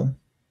by Bubble.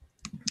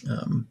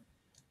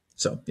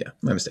 So yeah,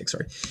 my mistake,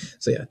 sorry.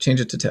 So yeah,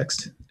 change it to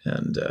text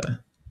and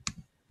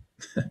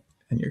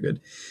and you're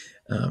good.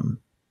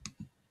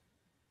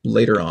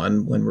 Later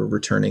on, when we're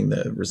returning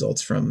the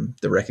results from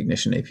the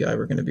Rekognition API,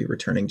 we're going to be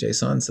returning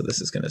JSON. So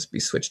this is going to be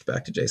switched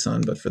back to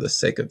JSON. But for the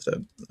sake of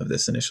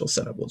this initial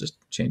setup, we'll just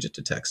change it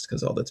to text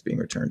because all that's being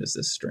returned is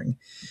this string.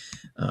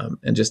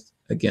 And just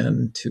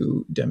again,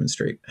 to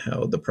demonstrate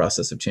how the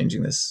process of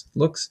changing this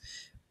looks,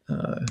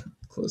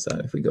 close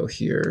that. If we go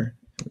here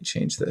and we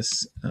change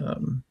this,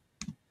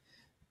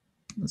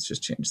 let's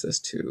just change this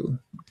to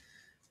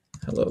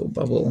hello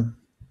Bubble.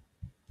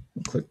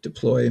 We'll click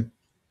deploy.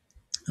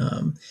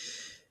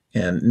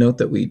 And note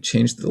that we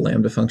changed the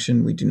Lambda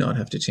function. We do not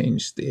have to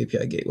change the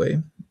API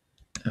gateway,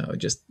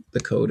 just the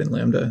code in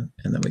Lambda.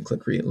 And then we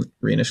click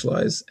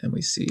reinitialize and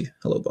we see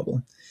hello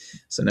Bubble.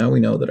 So now we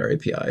know that our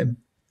API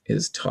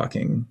is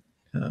talking,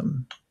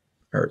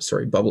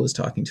 Bubble is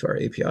talking to our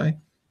API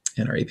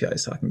and our API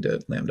is talking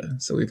to Lambda.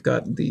 So we've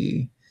got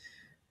the,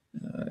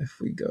 if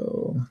we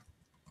go,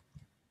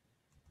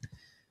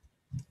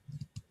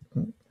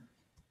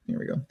 here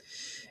we go.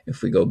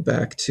 If we go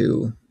back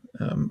to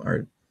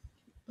our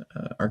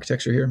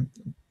architecture here,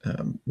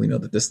 we know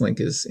that this link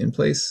is in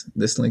place,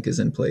 this link is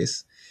in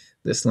place,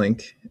 this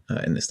link,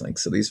 and this link.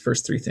 So these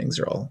first three things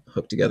are all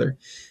hooked together,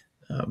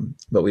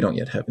 but we don't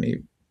yet have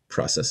any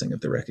processing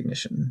of the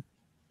Rekognition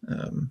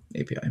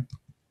API.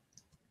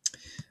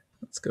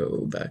 Let's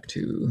go back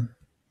to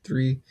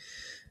 3.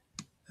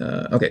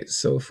 Okay,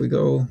 so if we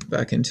go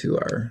back into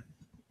our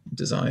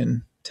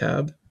design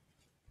tab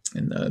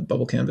in the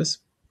Bubble canvas,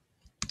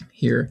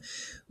 here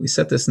we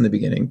set this in the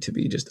beginning to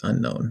be just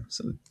unknown.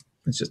 So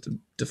it's just a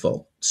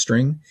default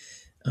string.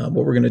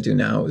 What we're going to do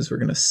now is we're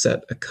going to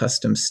set a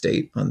custom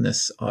state on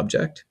this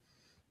object,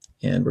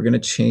 and we're going to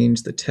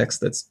change the text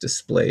that's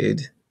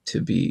displayed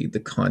to be the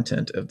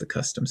content of the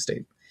custom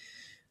state.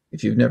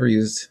 If you've never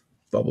used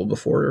Bubble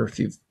before, or if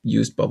you've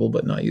used Bubble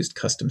but not used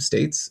custom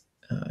states,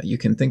 you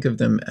can think of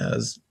them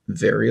as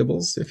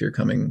variables if you're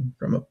coming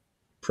from a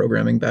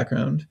programming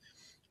background,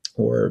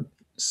 or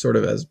sort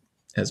of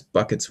as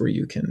buckets where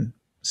you can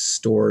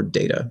store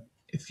data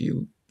if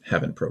you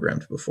haven't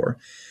programmed before.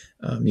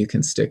 You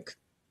can stick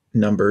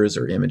numbers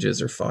or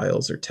images or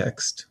files or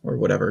text or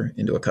whatever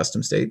into a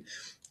custom state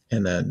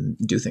and then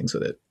do things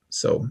with it.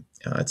 So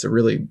it's a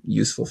really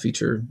useful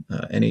feature.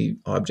 Any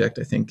object,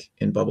 I think,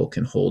 in Bubble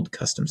can hold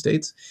custom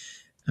states,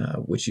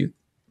 which you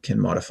can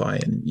modify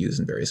and use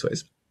in various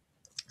ways.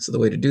 So the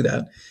way to do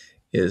that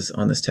is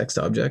on this text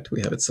object,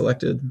 we have it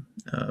selected,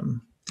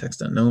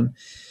 text unknown.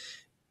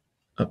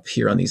 Up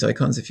here on these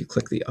icons, if you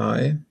click the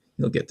eye,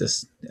 you'll get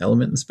this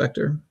element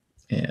inspector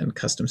and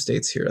custom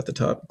states here at the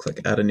top.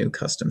 Click add a new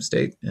custom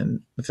state,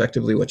 and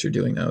effectively what you're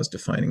doing now is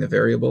defining a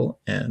variable,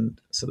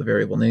 and so the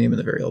variable name and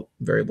the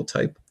variable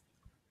type,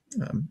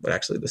 but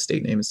actually the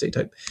state name and state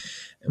type,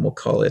 and we'll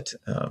call it,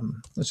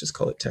 let's just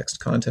call it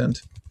text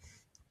content,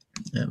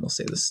 and we'll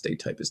say the state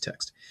type is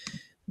text.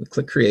 We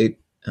click create,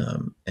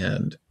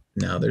 and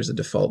now there's a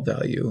default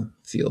value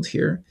field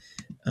here.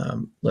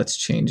 Let's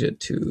change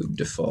it to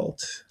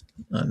default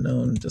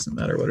unknown, doesn't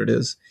matter what it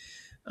is.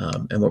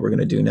 And what we're going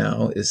to do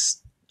now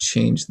is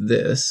change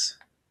this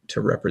to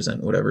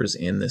represent whatever's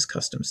in this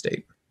custom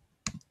state.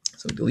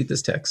 So we delete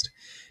this text,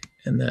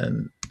 and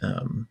then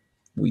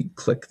we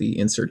click the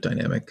insert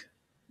dynamic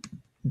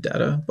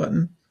data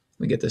button.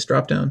 We get this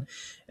drop down,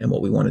 and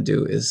what we want to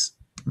do is,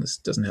 this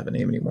doesn't have a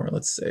name anymore,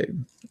 let's say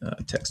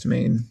text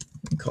main,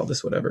 we can call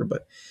this whatever,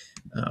 but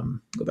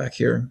go back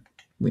here,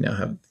 we now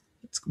have,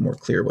 it's more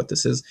clear what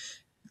this is.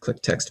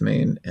 Click text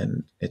main,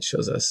 and it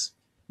shows us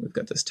we've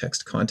got this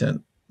text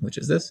content, which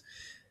is this,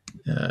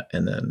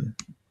 and then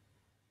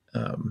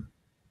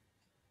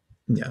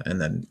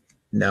and then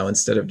now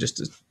instead of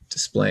just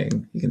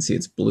displaying, you can see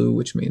it's blue,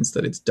 which means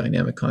that it's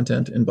dynamic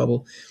content in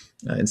Bubble.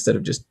 Instead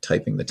of just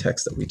typing the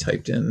text that we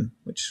typed in,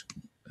 which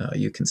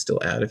you can still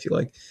add if you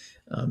like,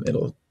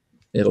 it'll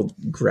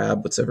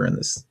grab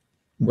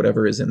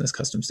whatever is in this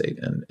custom state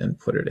and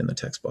put it in the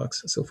text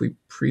box. So if we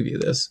preview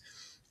this,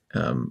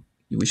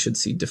 we should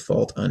see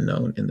default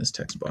unknown in this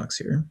text box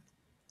here.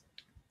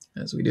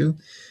 As we do,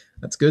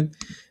 that's good.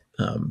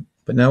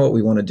 But now what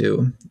we want to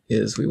do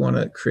is we want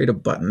to create a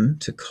button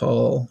to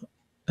call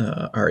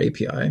our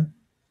API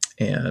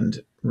and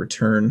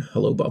return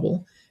hello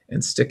bubble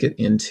and stick it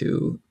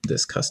into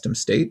this custom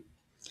state,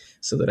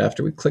 so that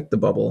after we click the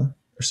button,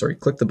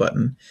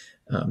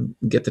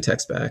 get the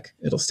text back,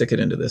 it'll stick it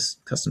into this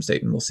custom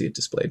state and we'll see it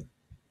displayed.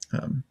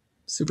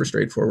 Super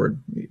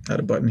straightforward. We add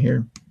a button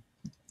here.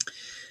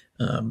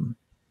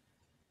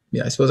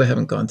 Yeah, I suppose I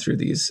haven't gone through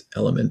these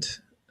element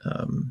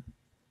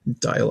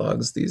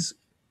dialogues, this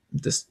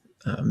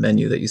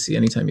menu that you see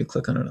anytime you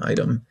click on an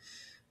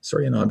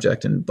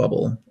object in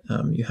Bubble.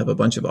 You have a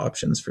bunch of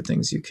options for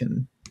things you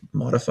can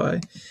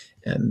modify,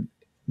 and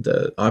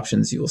the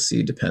options you will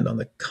see depend on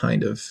the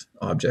kind of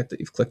object that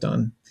you've clicked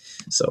on.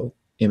 So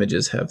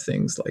images have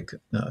things like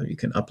you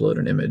can upload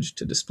an image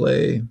to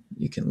display,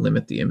 you can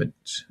limit the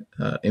image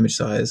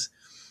size,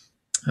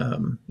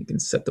 you can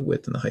set the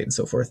width and the height and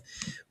so forth.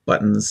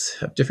 Buttons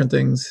have different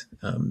things.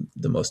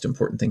 The most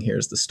important thing here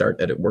is the start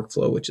edit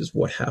workflow, which is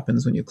what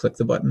happens when you click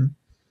the button,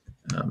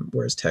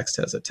 whereas text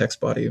has a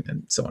text body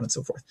and so on and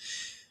so forth.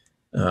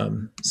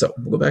 So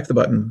we'll go back to the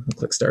button, we'll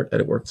click start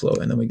edit workflow,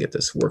 and then we get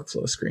this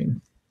workflow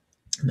screen.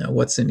 Now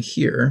what's in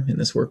here in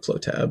this workflow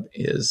tab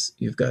is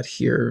you've got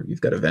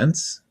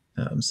events.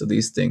 So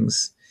these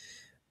things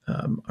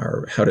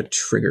are how to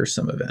trigger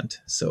some event.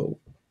 So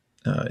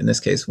in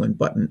this case, when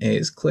button A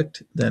is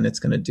clicked, then it's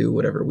going to do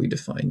whatever we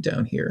define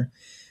down here.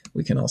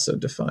 We can also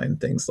define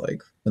things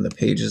like when the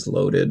page is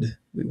loaded,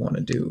 we want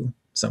to do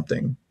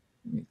something.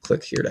 We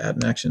click here to add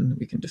an action,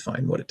 we can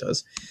define what it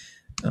does.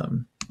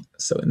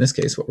 So in this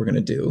case, what we're going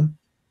to do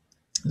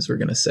is we're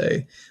going to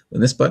say, when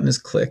this button is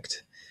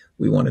clicked,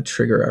 we want to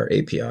trigger our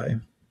API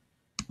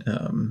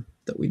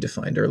that we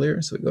defined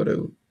earlier. So we go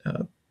to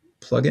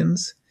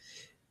plugins,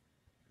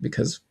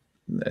 because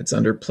it's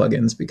under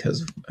plugins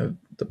because of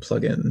the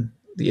plugin,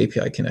 the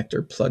API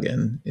connector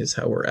plugin is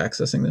how we're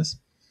accessing this.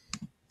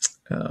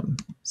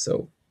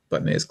 So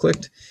button A is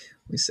clicked,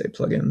 we say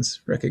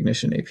plugins,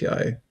 Rekognition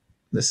API.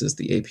 This is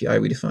the API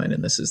we define,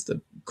 and this is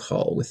the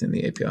call within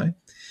the API.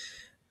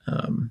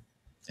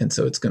 And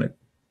so it's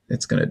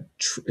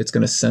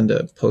gonna send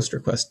a post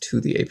request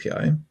to the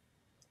API,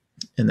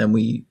 and then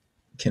we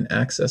can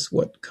access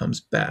what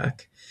comes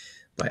back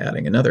by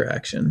adding another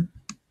action.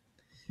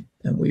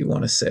 And we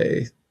want to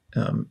say,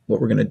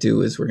 what we're going to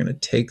do is we're going to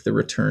take the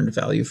returned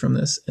value from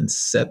this and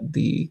set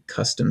the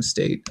custom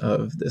state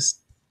of this,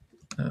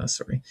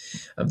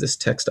 of this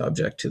text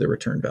object to the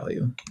return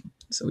value.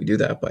 So we do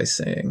that by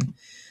saying,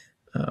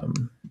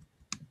 I'm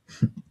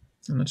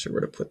not sure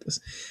where to put this,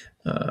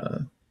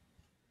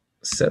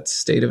 set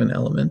state of an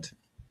element.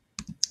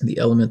 The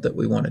element that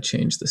we want to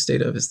change the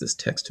state of is this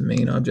text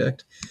main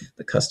object.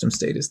 The custom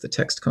state is the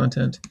text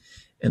content.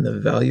 And the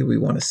value we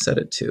want to set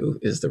it to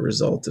is the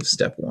result of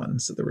step one.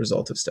 So the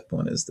result of step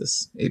one is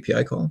this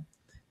API call.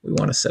 We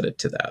want to set it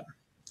to that.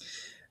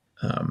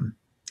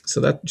 So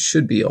that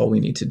should be all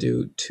we need to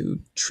do to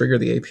trigger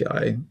the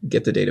API,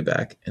 get the data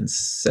back, and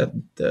set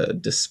the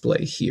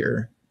display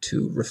here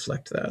to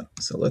reflect that.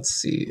 So let's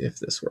see if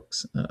this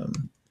works.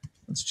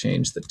 Let's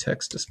change the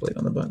text displayed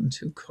on the button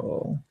to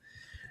call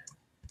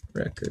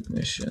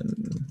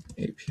Rekognition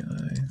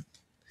API.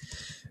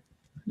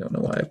 I don't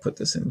know why I put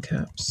this in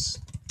caps.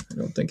 I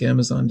don't think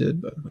Amazon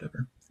did, but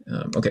whatever.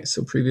 Okay,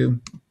 so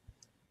preview.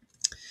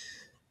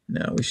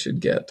 Now we should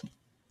get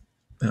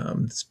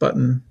this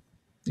button,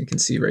 you can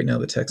see right now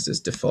the text is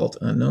default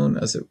unknown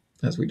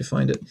as we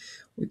defined it.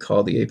 We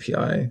call the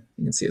API,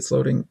 you can see it's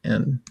loading,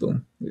 and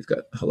boom, we've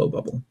got hello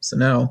bubble. So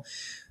now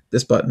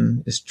this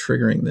button is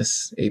triggering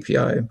this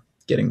API,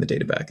 getting the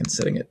data back and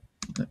setting it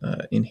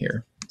in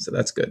here. So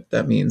that's good.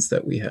 That means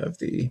that we have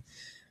the,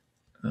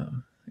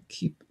 I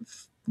keep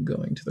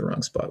going to the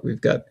wrong spot.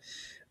 We've got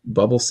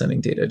Bubble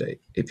sending data to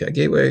API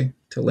Gateway,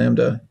 to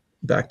Lambda,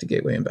 back to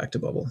Gateway, and back to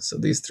Bubble. So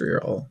these three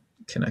are all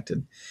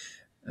connected.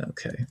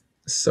 Okay,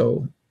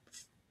 so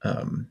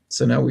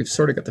so now we've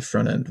sort of got the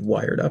front end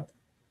wired up.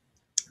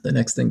 The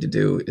next thing to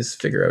do is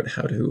figure out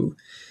how to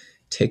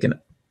take an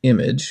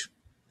image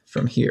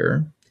from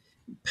here,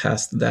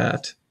 pass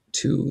that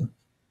to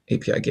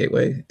API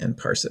Gateway, and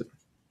parse it.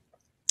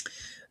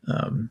 So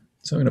I'm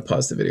going to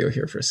pause the video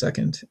here for a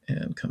second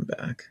and come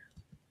back.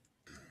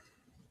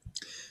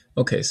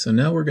 Okay, so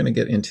now we're going to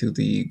get into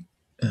the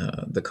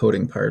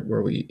coding part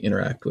where we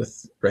interact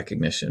with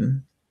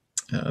Rekognition.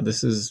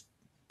 This is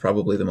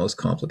probably the most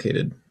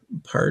complicated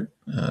part,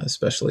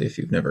 especially if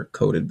you've never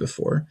coded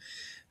before.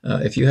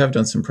 If you have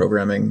done some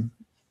programming,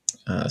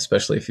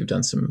 especially if you've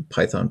done some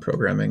Python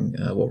programming,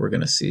 what we're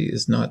going to see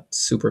is not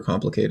super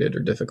complicated or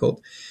difficult.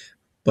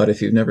 But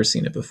if you've never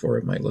seen it before,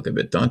 it might look a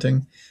bit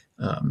daunting.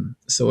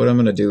 So what I'm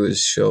going to do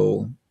is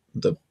show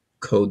the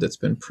code that's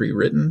been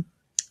pre-written,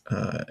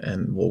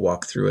 and we'll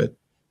walk through it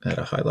at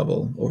a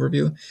high-level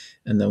overview,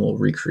 and then we'll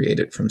recreate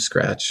it from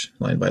scratch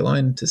line by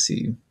line to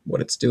see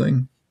what it's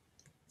doing.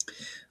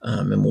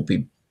 And we'll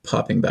be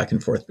popping back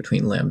and forth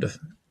between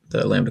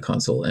the Lambda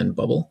console and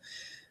Bubble.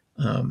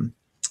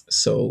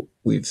 So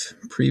we've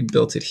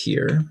pre-built it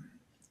here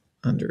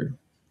under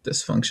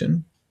this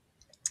function.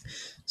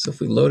 So if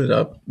we load it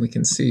up, we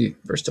can see,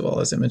 first of all,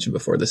 as I mentioned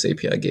before, this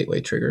API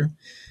Gateway trigger,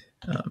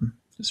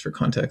 just for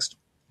context.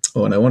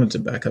 Oh, and I wanted to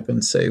back up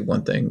and say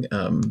one thing.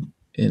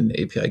 In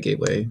API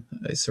Gateway,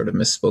 I sort of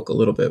misspoke a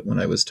little bit when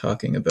I was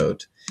talking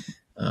about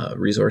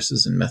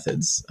resources and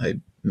methods. I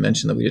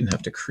mentioned that we didn't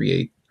have to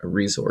create a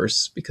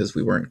resource because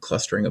we weren't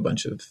clustering a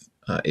bunch of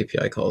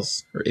API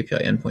calls or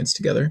API endpoints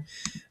together.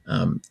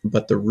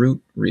 But the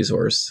root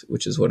resource,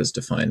 which is what is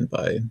defined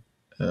by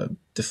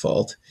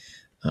default,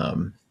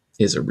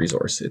 is a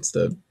resource. It's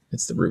the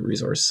root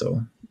resource.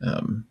 So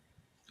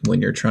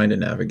when you're trying to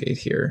navigate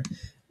here,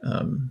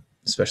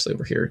 especially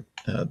over here,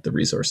 the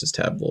resources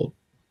tab will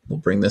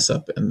bring this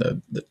up, and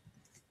the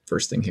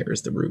first thing here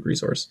is the root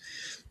resource.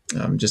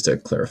 Just to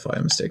clarify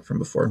a mistake from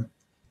before.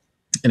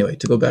 Anyway,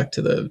 to go back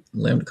to the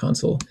Lambda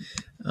console,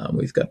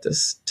 we've got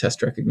this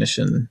test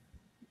recognition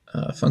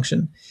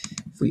function.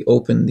 If we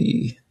open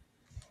the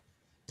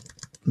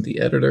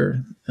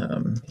editor,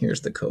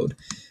 here's the code.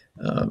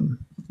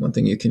 One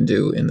thing you can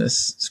do in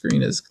this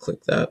screen is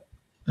click that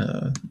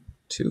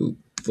to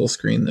full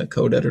screen the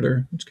code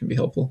editor, which can be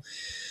helpful.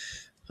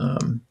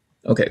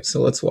 Okay,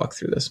 so let's walk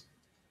through this.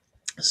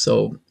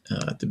 So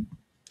at the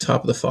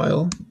top of the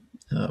file,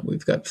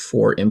 we've got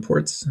 4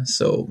 imports.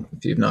 So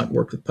if you've not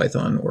worked with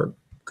Python or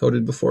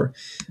coded before,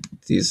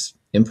 these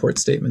import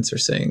statements are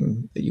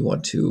saying that you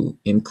want to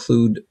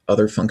include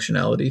other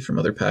functionality from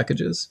other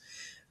packages,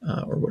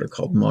 or what are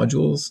called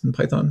modules in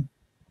Python.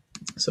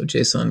 So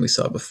JSON we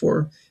saw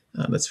before,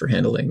 that's for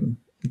handling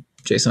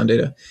JSON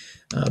data.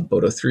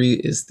 Boto3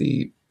 is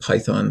the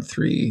Python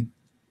 3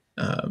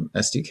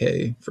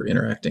 SDK for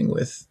interacting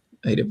with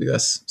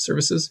AWS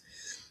services.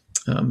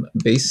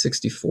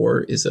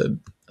 Base64 is a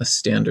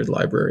standard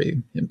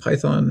library in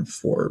Python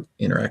for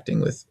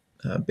interacting with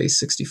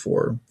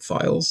base64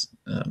 files,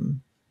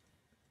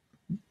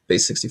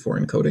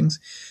 base64 encodings,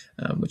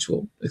 which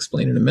we'll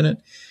explain in a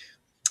minute.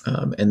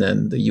 And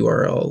then the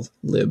URL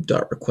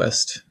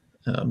lib.request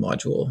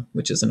module,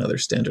 which is another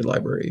standard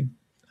library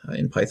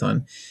in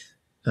Python.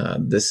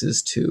 This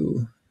is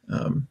to,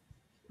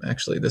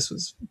 actually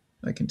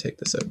I can take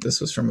this out.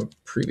 This was from a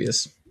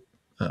previous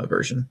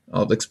version.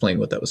 I'll explain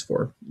what that was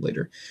for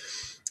later.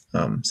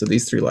 So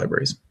these 3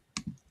 libraries.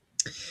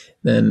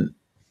 Then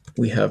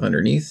we have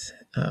underneath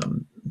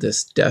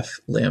this def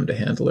lambda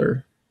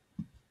handler.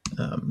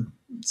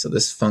 So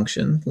this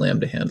function,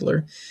 lambda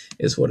handler,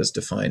 is what is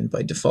defined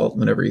by default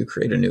whenever you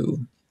create a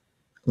new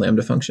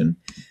lambda function.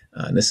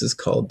 And this is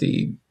called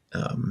the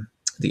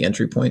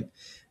entry point,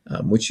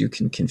 which you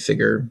can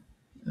configure.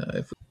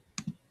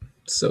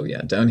 So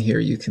yeah, down here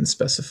you can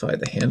specify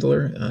the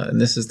handler,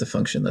 and this is the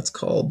function that's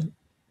called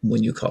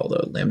when you call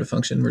the lambda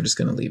function. We're just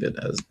going to leave it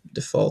as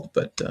default,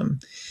 but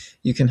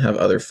you can have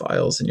other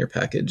files in your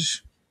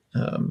package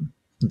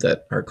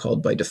that are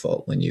called by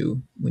default when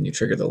you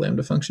trigger the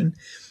lambda function.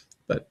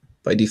 But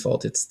by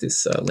default, it's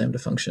this lambda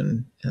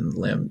function, and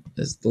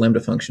the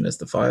lambda function is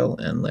the file,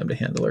 and lambda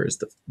handler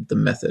is the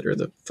method or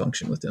the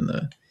function within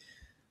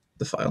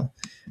the file.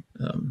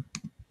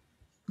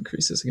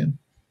 Increase this again.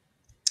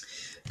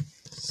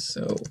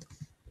 So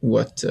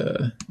what?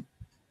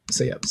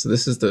 So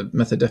this is the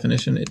method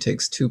definition. It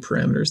takes 2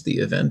 parameters, the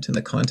event and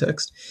the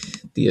context.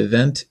 The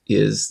event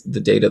is the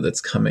data that's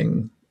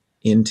coming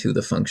into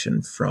the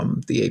function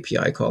from the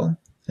API call.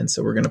 And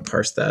so we're going to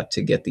parse that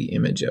to get the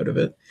image out of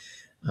it.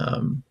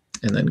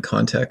 And then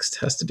context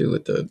has to do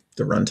with the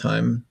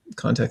runtime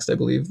context, I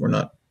believe. We're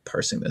not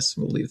parsing this.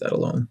 We'll leave that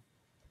alone.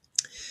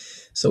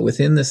 So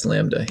within this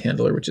Lambda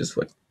handler, which is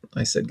what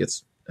I said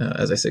gets,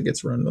 as I said,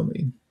 gets run when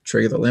we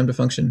trigger the Lambda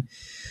function,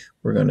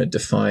 we're going to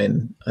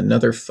define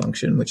another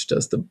function which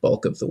does the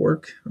bulk of the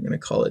work. We're going to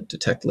call it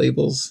detect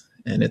labels,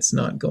 and it's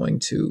not going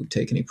to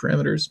take any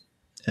parameters.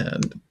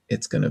 And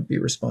it's going to be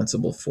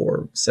responsible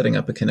for setting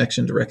up a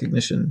connection to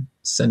Rekognition,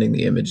 sending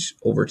the image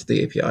over to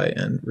the API,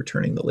 and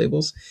returning the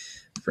labels.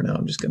 For now,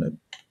 I'm just going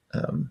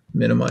to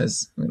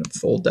minimize. I'm going to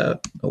fold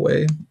that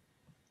away.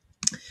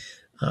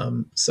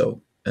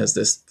 So as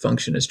this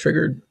function is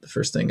triggered, the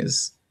first thing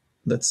is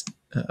that's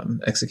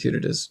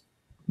executed is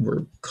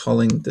we're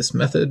calling this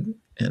method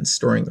and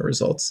storing the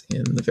results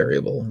in the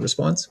variable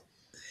response.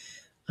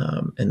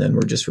 And then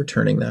we're just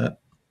returning that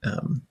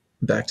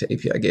back to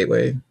API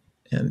Gateway.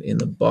 And in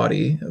the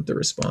body of the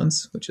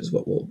response, which is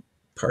what we'll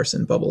parse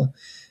in Bubble,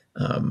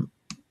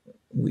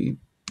 we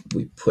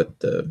put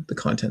the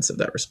contents of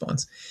that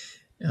response.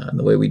 And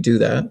the way we do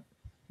that,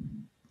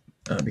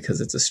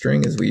 because it's a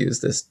string, is we use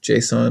this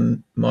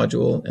JSON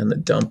module and the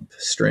dump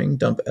string,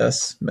 dump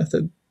s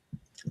method,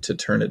 to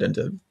turn it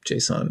into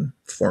JSON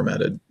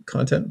formatted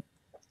content,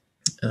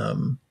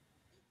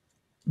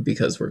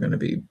 because we're going to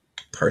be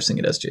parsing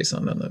it as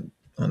JSON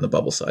on the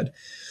Bubble side.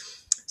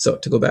 So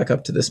to go back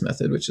up to this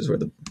method, which is where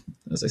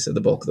as I said,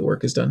 the bulk of the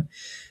work is done.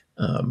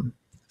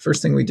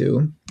 First thing we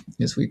do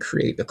is we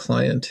create a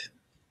client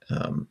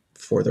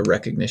for the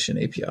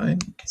Rekognition API.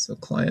 So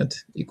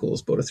client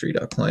equals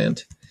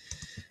boto3.client.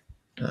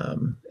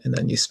 And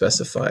then you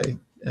specify,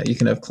 you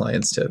can have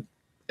clients to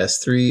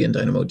S3 and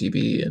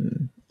DynamoDB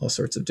and all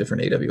sorts of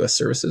different AWS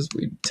services.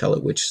 We tell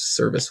it which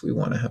service we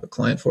want to have a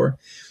client for.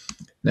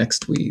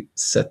 Next, we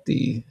set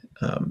the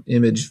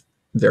image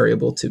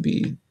variable to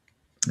be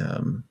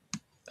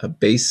a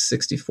base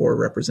 64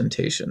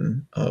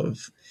 representation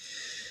of,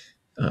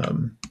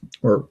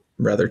 or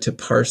rather to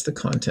parse the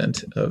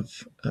content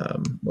of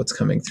what's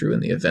coming through in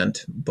the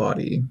event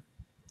body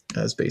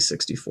as base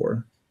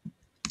 64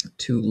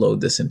 to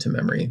load this into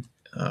memory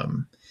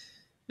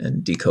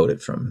and decode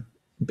it from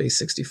base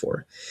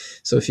 64.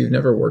 So if you've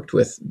never worked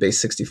with base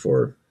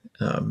 64,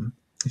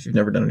 if you've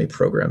never done any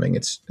programming,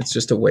 it's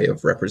just a way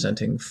of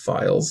representing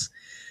files.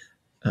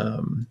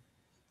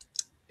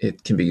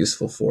 It can be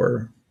useful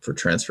for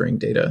transferring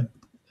data.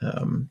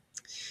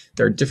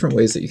 There are different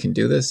ways that you can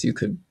do this. You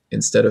could,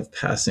 instead of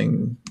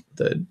passing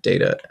the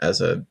data as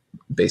a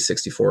base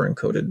 64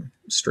 encoded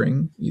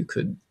string, you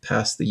could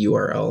pass the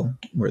URL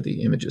where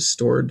the image is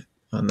stored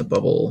on the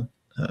Bubble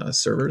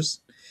servers.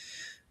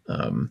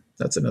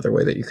 That's another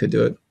way that you could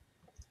do it.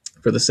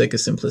 For the sake of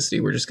simplicity,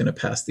 we're just going to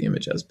pass the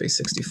image as base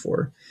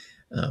 64.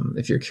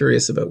 If you're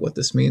curious about what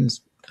this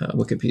means,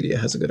 Wikipedia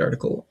has a good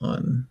article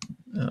on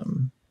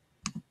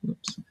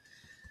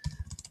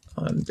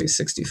base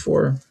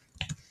 64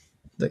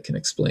 that can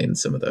explain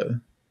some of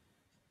the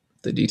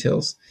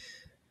details.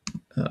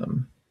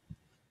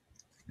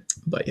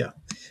 But yeah,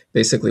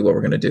 basically what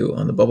we're going to do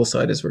on the Bubble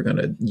side is we're going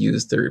to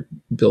use their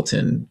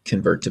built-in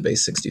convert to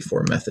base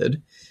 64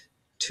 method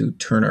to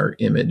turn our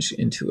image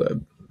into a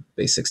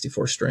base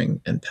 64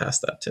 string and pass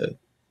that to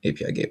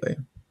API Gateway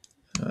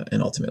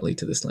and ultimately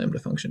to this Lambda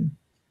function.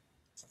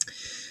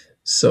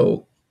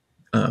 So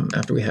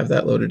after we have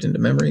that loaded into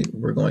memory,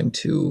 we're going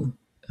to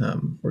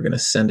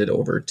send it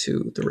over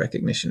to the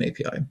Rekognition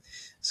API.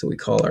 So we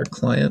call our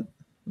client,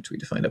 which we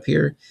defined up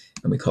here,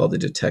 and we call the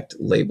detect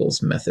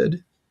labels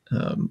method,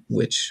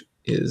 which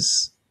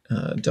is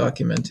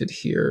documented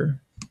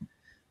here.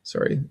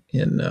 Sorry,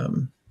 in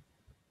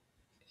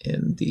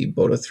the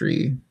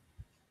Boto3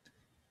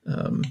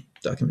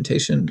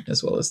 documentation,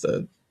 as well as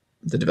the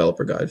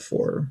developer guide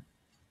for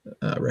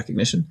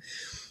Rekognition.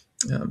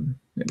 We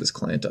have this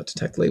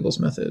client.detect labels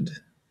method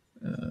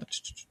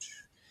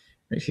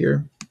right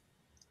here.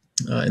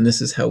 And this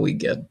is how we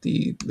get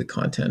the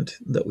content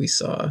that we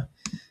saw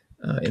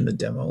in the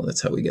demo.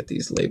 That's how we get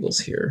these labels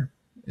here,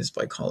 is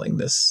by calling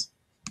this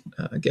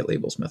get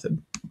labels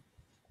method.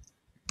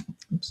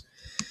 Oops.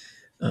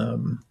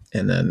 And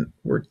then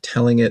we're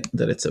telling it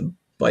that it's a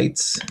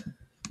bytes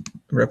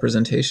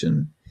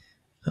representation.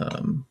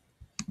 Pardon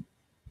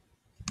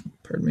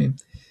me.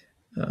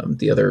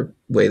 The other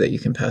way that you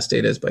can pass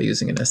data is by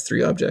using an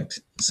S3 object.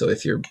 So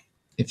if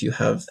you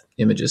have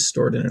images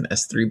stored in an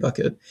S3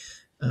 bucket,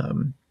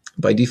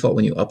 by default,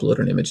 when you upload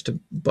an image to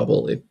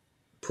Bubble, it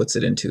puts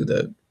it into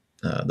the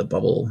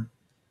Bubble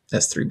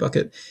S3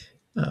 bucket.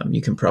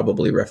 You can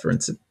probably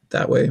reference it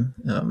that way,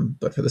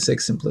 but for the sake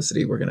of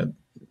simplicity, we're going to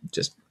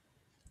just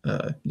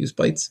use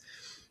bytes.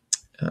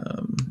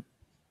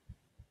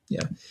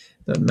 Yeah,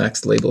 the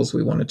max labels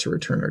we wanted to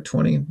return are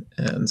 20,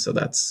 and so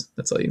that's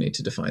all you need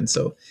to define.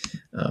 So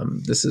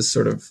this is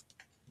sort of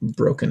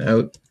broken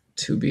out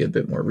to be a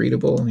bit more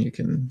readable. You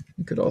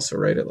could also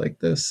write it like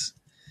this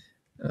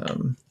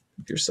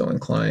if you're so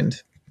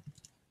inclined,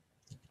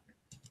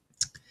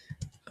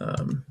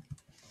 on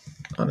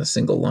a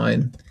single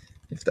line,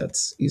 if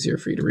that's easier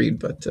for you to read,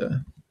 but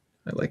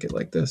I like it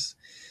like this.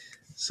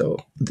 So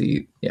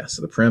the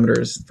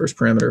parameters, first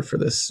parameter for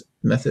this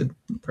method,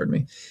 pardon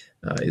me,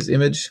 is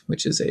image,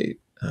 which is a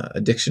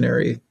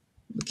dictionary,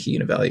 the key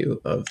and a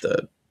value of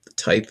the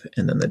type,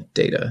 and then the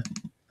data,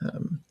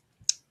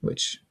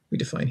 which we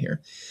define here.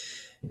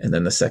 And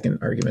then the second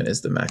argument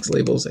is the max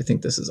labels. I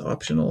think this is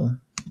optional.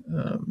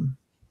 And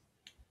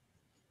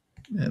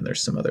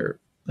there's some other,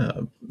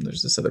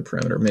 there's this other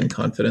parameter, min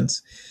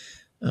confidence.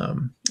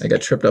 I got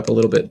tripped up a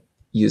little bit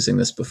using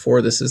this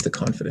before. This is the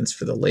confidence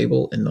for the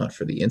label and not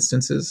for the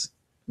instances,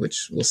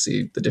 which we'll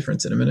see the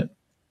difference in a minute.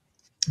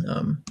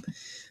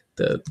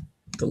 The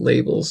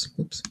labels,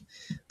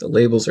 the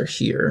labels are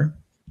here.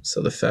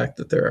 So the fact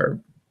that there are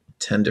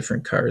 10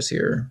 different cars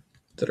here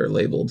that are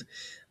labeled,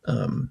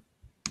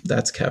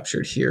 that's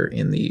captured here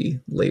in the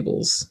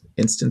labels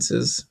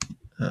instances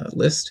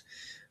list.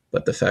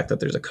 But the fact that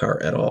there's a car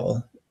at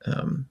all,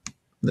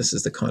 this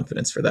is the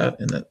confidence for that,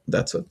 and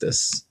that's what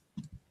this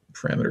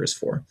parameter is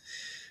for.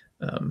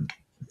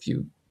 If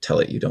you tell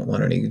it you don't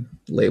want any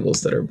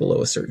labels that are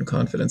below a certain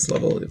confidence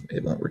level,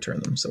 it won't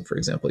return them. So for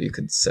example, you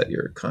could set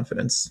your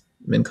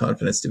min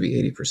confidence to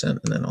be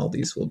 80%, and then all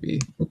these will be,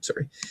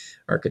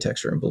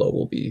 architecture and below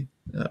will be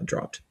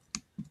dropped.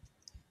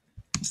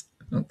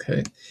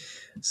 Okay,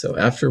 so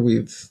after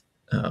we've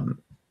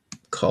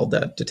called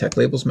that detect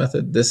labels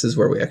method, this is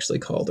where we actually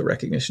call the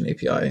Rekognition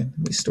API.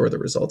 We store the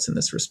results in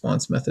this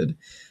response method,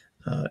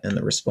 and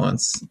the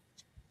response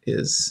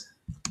is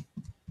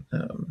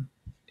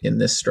in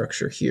this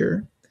structure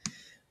here,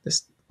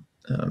 this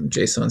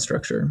JSON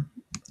structure,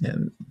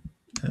 and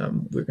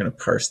we're going to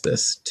parse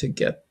this to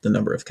get the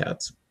number of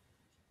cats.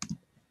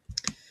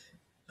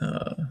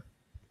 And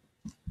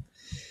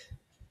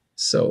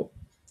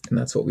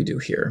that's what we do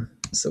here.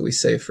 So we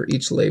say for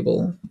each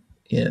label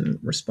in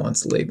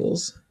response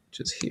labels, which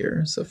is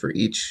here. So for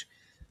each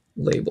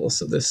label,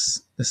 so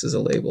this is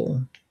a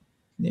label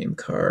named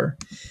car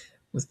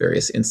with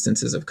various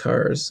instances of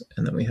cars,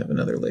 and then we have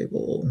another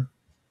label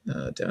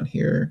down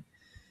here,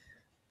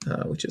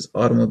 which is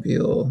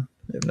automobile.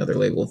 We have another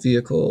label,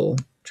 vehicle,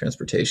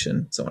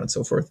 transportation, so on and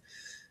so forth.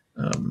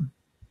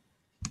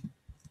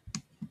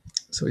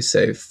 So we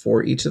say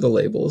for each of the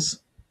labels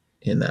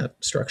in that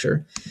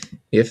structure,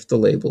 if the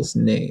label's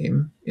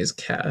name is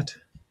cat,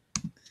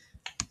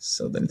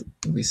 so then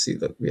we see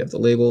that we have the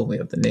label, we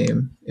have the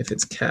name. If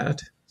it's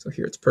cat, so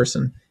here it's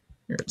person,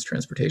 here it's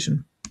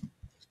transportation.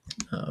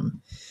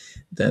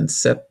 Then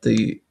set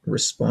the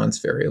response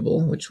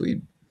variable, which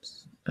we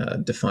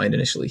defined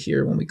initially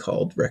here when we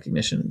called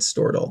Rekognition and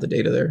stored all the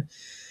data there.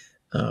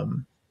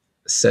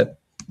 Set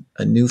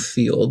a new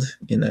field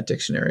in that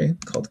dictionary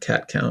called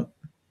cat count,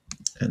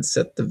 and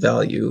set the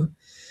value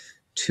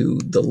to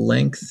the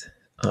length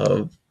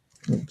of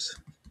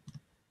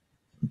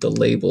the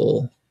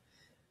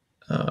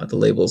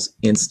label's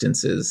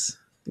instances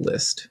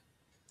list.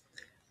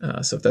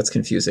 So if that's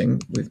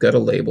confusing, we've got a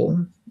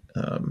label.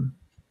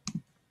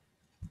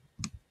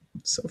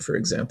 So for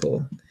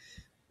example,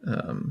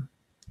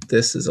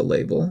 this is a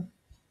label,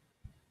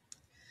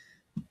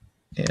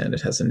 and it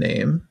has a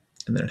name,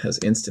 and then it has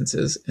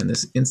instances, and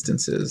this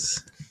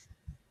instances,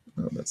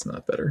 oh, that's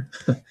not better.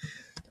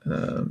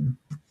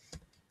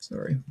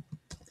 Sorry.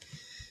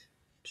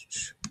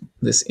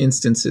 This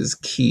instances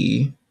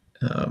key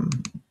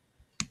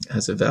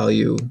has a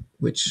value,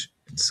 which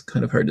it's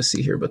kind of hard to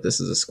see here, but this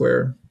is a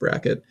square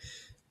bracket.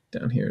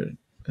 Down here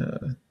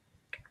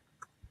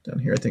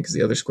I think is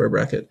the other square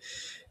bracket.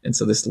 And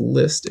so this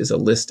list is a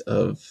list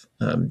of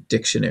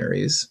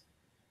dictionaries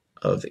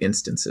of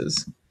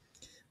instances.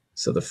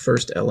 So the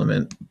first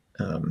element,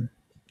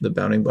 the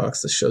bounding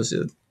box, that shows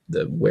you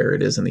where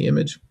it is in the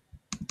image,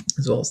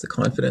 as well as the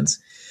confidence.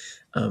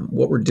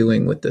 What we're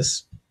doing with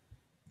this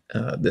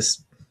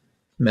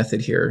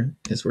method here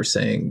is we're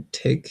saying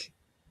take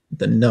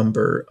the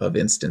number of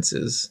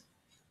instances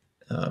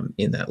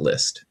in that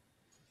list.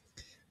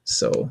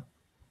 So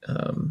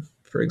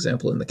for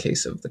example, in the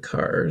case of the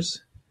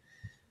cars,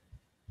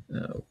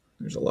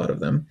 there's a lot of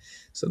them.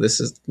 So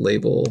this is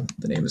label,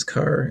 the name is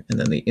car, and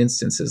then the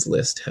instances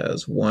list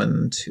has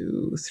 1,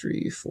 2,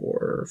 3,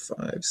 4,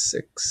 5,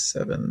 6,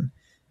 7,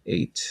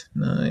 8,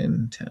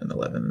 9, 10,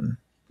 11.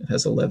 It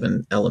has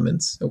 11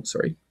 elements.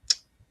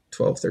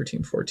 12,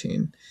 13,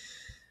 14.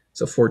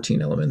 So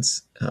 14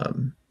 elements.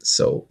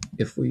 So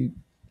if we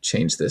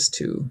change this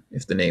to,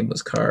 if the name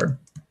was car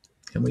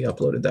and we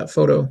uploaded that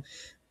photo,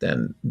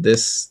 then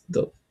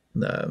the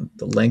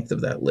length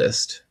of that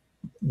list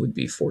would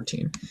be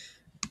 14,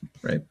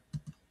 right?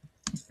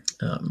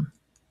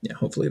 Yeah,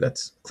 hopefully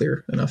that's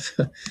clear enough.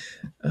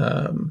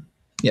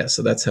 Yeah,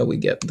 so that's how we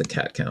get the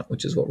cat count,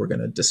 which is what we're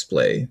going to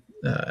display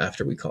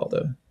after we call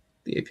the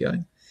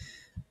API.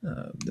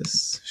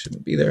 This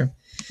shouldn't be there.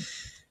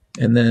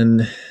 And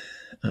then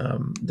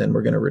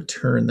we're going to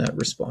return that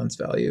response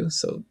value.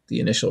 So the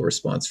initial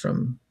response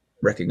from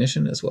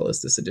Rekognition, as well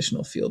as this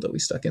additional field that we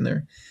stuck in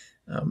there,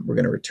 we're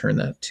going to return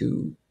that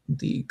to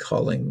the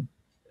calling,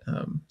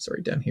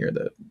 down here,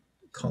 the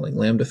calling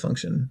Lambda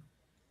function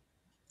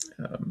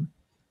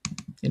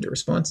into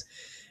response.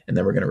 And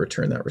then we're going to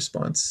return that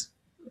response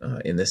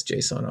in this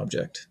JSON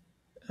object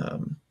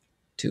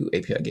to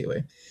API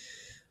Gateway.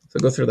 So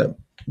I'll go through that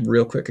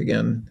real quick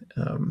again.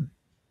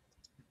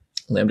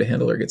 Lambda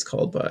handler gets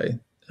called by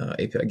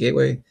API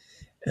Gateway,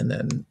 and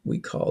then we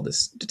call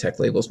this detect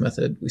labels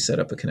method. We set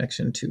up a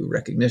connection to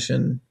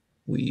Rekognition.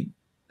 We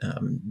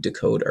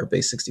decode our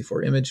base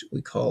 64 image.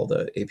 We call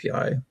the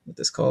API with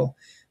this call,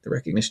 the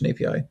Rekognition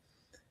API.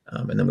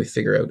 And then we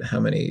figure out how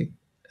many,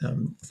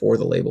 for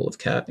the label of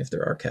cat, if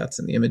there are cats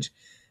in the image,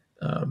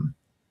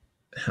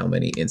 how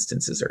many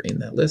instances are in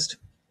that list.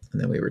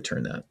 And then we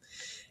return that.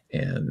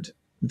 And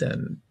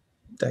then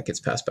that gets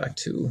passed back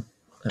to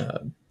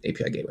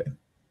API Gateway.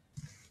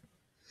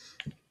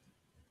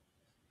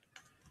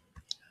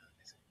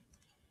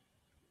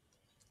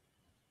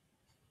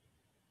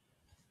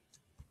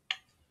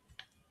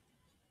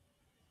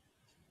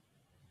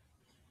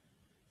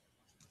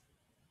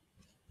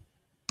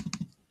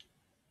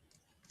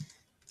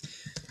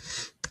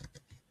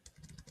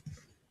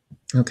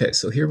 Okay,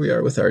 so here we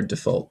are with our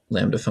default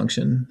Lambda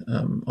function.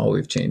 All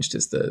we've changed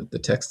is the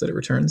text that it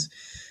returns.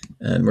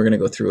 And we're going to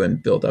go through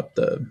and build up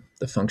the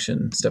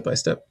function step by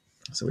step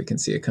so we can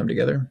see it come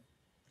together.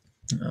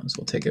 So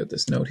we'll take out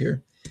this note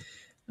here.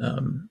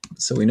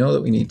 So we know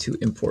that we need to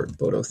import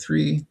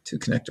Boto3 to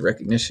connect to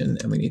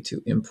Rekognition, and we need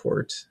to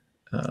import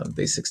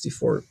base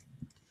 64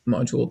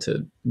 module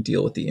to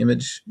deal with the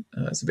image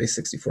as a base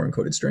 64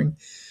 encoded string.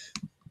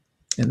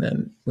 And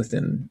then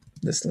within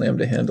this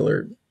Lambda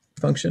handler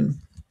function,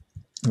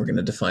 we're going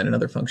to define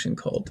another function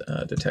called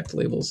detect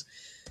labels.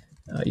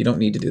 You don't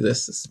need to do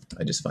this.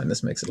 I just find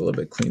this makes it a little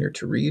bit cleaner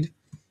to read.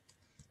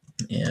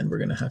 And we're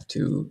going to have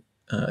to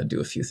do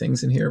a few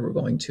things in here. We're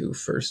going to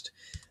first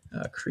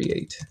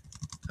create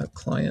a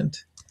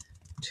client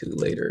to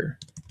later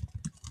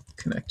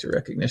connect to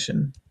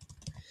Rekognition.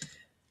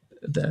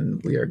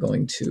 Then we are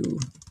going to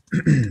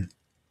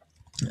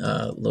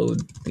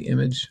load the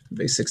image,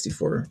 base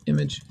 64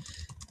 image,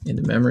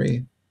 into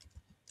memory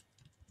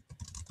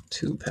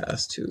to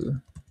pass to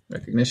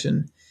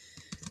Rekognition.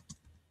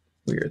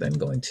 We are then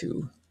going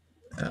to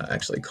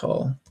actually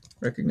call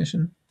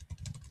Rekognition.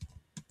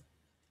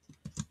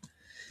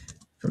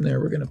 From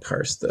there, we're going to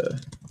parse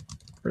the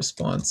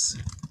response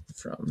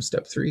from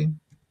step 3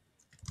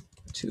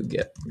 to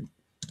get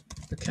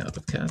the count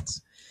of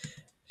cats.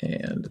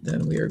 And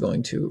then we are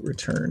going to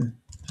return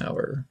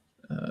our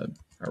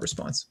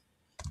response.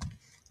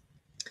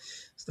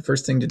 So the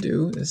first thing to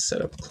do is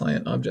set up a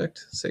client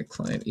object, say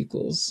client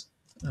equals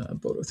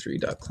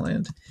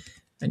boto3.client,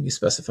 and you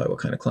specify what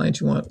kind of client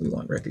you want. We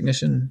want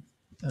Rekognition.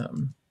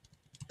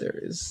 There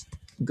is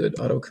good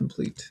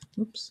autocomplete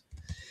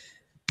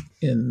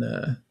in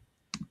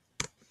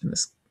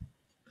this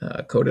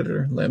code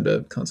editor,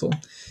 Lambda console.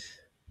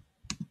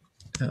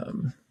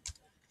 The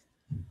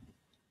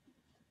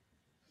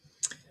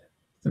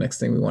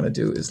next thing we want to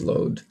do is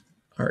load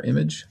our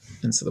image.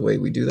 And so the way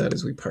we do that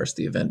is we parse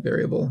the event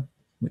variable,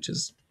 which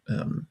is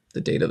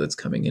the data that's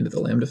coming into the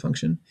Lambda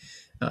function.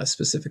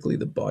 Specifically,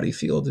 the body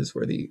field is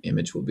where the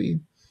image will be.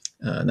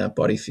 And that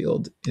body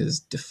field is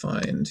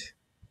defined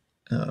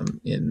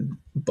in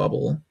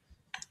Bubble.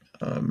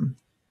 When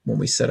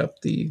we set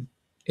up the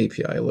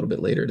API a little bit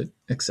later to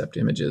accept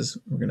images,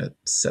 we're going to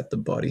set the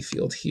body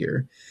field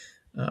here.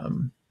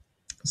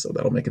 So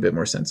that'll make a bit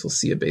more sense. We'll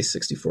see a base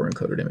 64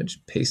 encoded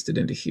image pasted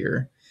into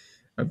here,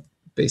 a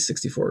base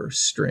 64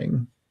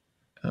 string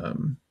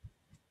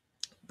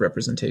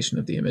representation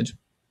of the image.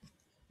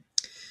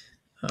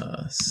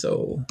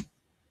 So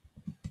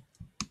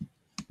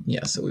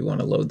we want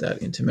to load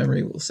that into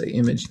memory. We'll say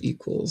image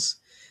equals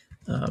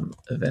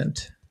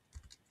event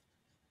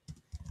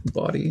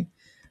body,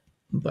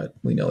 but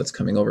we know it's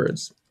coming over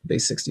as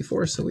base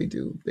 64, so we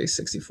do base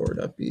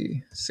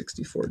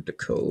 64.b64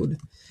 decode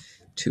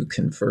to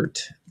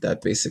convert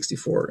that base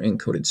 64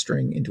 encoded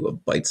string into a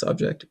bytes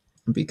object,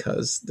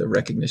 because the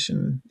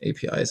Rekognition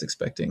API is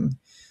expecting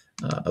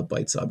a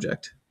bytes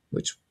object,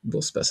 which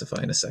we'll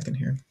specify in a second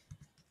here.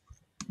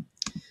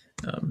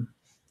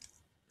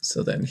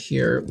 So then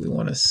here we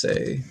want to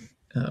say,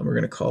 we're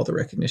going to call the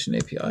Rekognition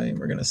API, and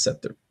we're going to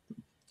set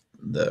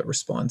the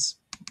response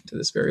to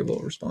this variable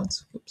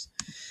response.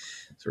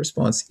 So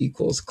response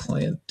equals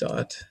client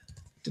dot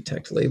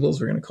detect labels.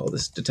 We're going to call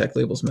this detect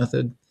labels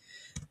method.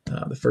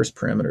 The first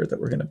parameter that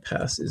we're going to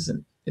pass is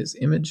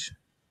image.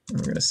 And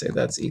we're going to say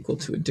that's equal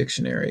to a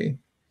dictionary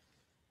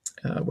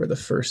where the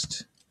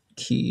first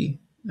key,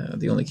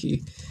 the only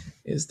key,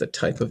 is the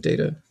type of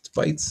data, it's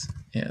bytes,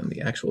 and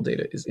the actual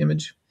data is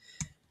image.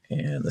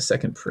 And the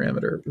second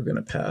parameter we're going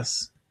to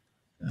pass,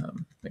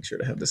 make sure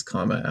to have this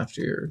comma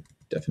after your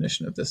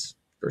definition of this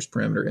first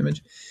parameter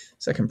image.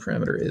 Second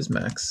parameter is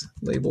max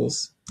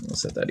labels. We'll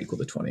set that equal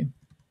to 20.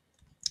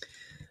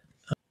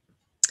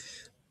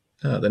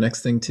 The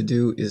next thing to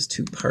do is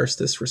to parse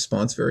this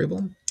response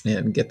variable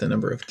and get the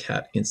number of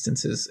cat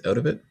instances out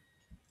of it.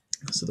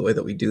 So the way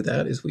that we do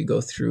that is we go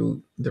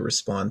through the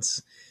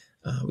response,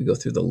 we go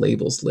through the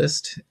labels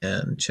list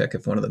and check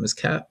if one of them is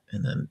cat.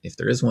 And then if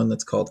there is one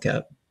that's called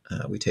cat,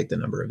 we take the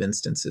number of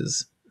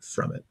instances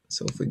from it.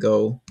 So if we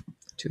go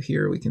to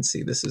here, we can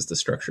see this is the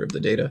structure of the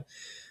data.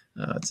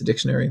 It's a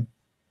dictionary.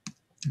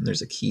 And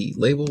there's a key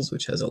labels,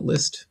 which has a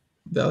list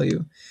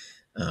value.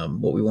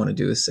 What we want to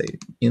do is say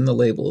in the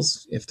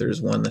labels, if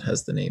there's one that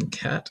has the name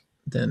cat,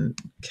 then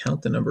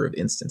count the number of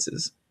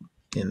instances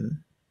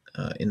in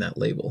that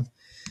label.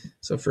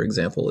 So for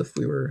example, if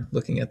we were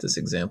looking at this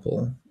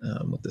example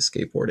with the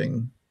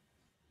skateboarding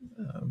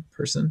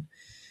person,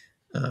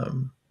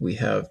 we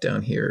have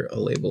down here a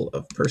label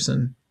of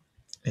person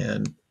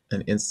and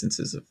an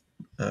instances of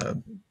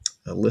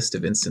a list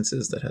of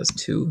instances that has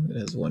 2. It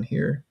has one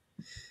here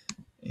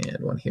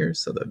and one here.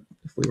 So that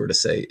if we were to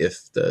say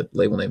if the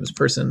label name is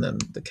person, then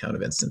the count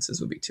of instances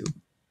would be 2.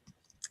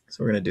 So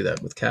we're going to do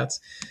that with cats,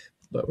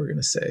 but we're going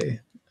to say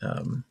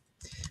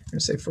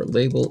for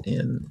label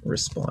in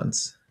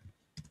response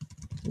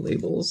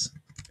labels,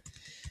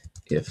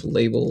 if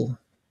label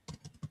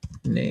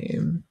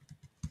name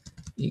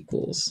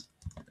equals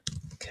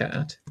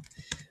cat,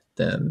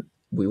 then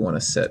we want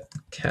to set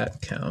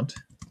cat count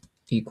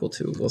equal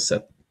to, we'll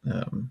set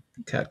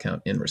cat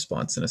count in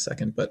response in a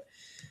second, but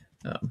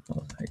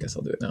well, I guess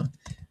I'll do it now.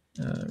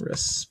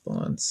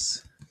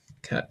 Response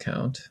cat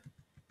count.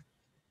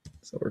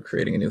 So we're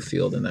creating a new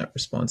field in that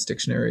response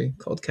dictionary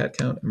called cat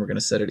count, and we're going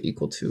to set it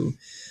equal to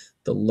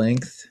the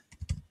length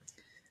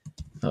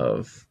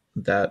of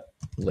that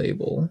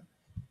label,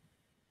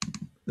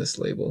 this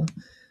label,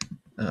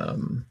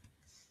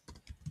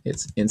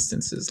 its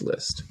instances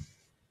list.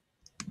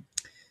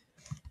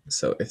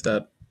 So if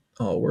that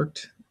all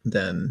worked,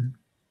 then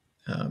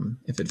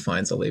if it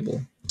finds a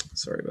label,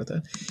 sorry about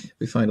that, if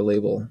we find a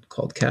label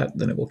called cat,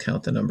 then it will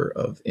count the number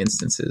of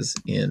instances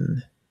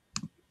in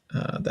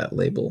that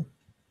label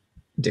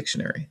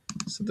dictionary.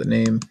 So the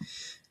name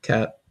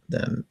cat,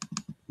 then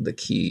the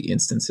key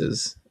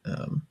instances,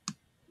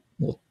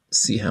 we'll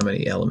see how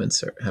many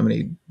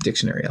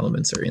dictionary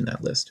elements are in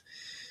that list.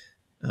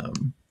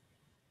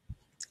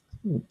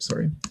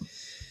 Sorry.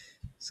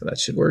 So that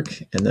should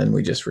work. And then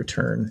we just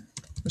return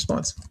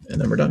response, and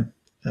then we're done.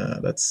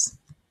 That's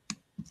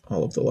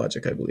all of the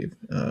logic, I believe.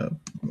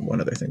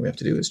 One other thing we have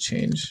to do is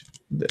change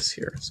this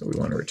here. So we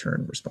want to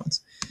return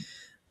response.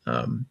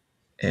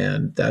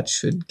 And that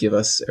should give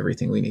us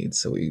everything we need.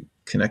 So we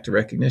connect to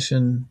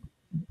Rekognition,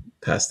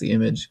 pass the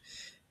image,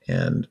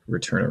 and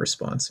return a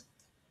response.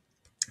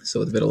 So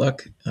with a bit of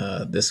luck,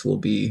 this will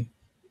be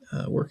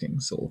working.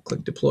 So we'll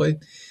click deploy,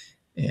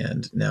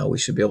 and now we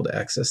should be able to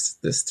access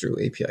this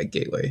through API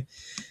Gateway.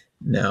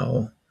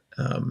 Now,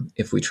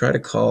 if we try to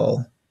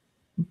call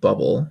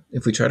Bubble,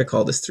 if we try to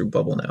call this through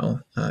Bubble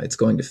now, it's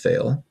going to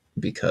fail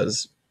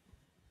because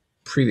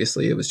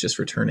previously it was just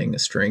returning a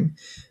string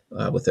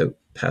without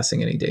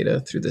passing any data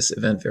through this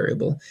event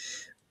variable.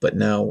 But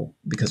now,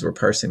 because we're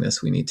parsing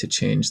this, we need to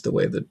change the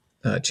way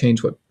that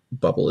change what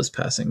Bubble is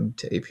passing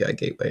to API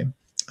Gateway.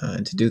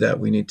 And to do that,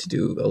 we need to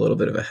do a little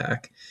bit of a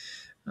hack,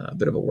 a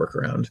bit of a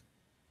workaround.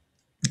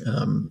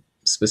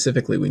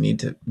 Specifically, we need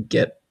to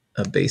get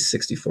a base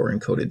 64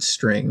 encoded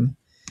string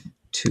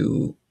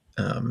to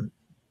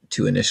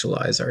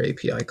initialize our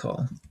API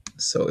call.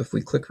 So if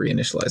we click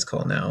reinitialize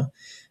call now,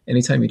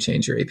 anytime you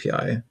change your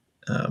API,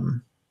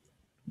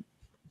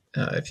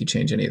 if you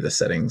change any of the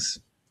settings,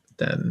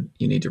 then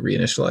you need to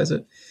reinitialize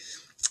it,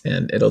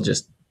 and it'll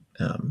just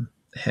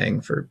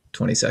hang for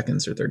 20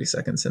 seconds or 30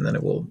 seconds, and then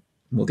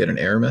we'll get an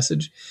error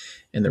message.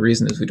 And the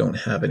reason is we don't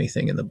have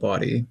anything in the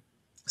body,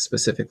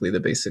 specifically the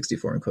base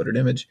 64 encoded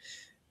image,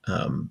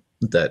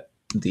 that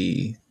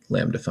the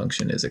Lambda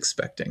function is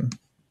expecting.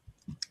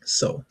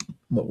 So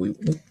what we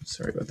will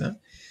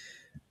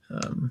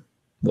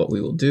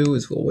do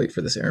is we'll wait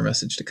for this error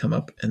message to come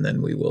up, and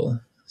then we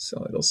will,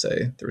 so it'll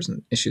say there was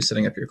an issue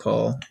setting up your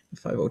call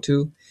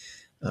 502.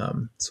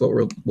 So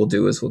what we'll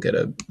do is we'll get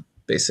a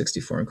base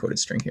 64 encoded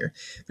string here.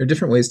 There are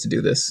different ways to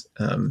do this.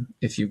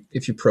 If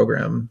you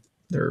program,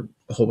 there are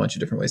a whole bunch of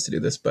different ways to do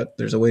this, but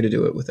there's a way to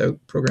do it without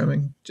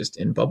programming, just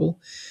in Bubble.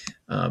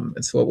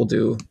 And so what we'll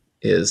do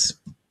is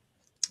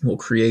we'll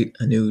create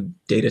a new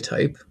data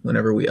type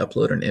whenever we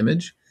upload an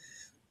image,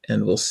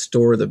 and we'll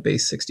store the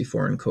base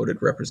 64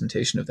 encoded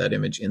representation of that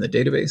image in the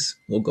database.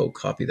 We'll go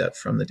copy that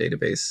from the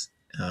database,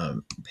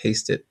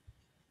 paste it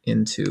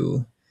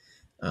into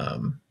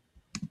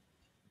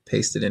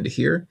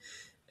here,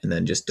 and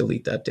then just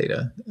delete that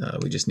data.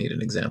 We just need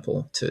an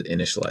example to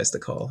initialize the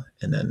call.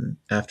 And then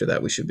after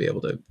that, we should be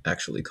able to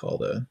actually call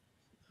the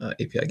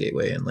API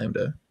Gateway and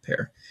Lambda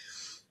pair.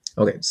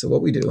 Okay, so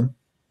what we do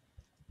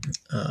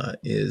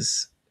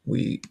is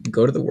we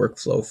go to the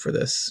workflow for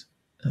this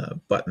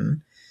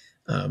button.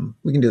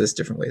 We can do this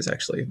different ways,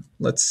 actually.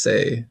 Let's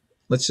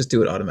just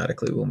do it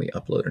automatically when we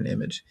upload an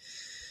image.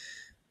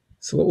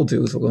 So what we'll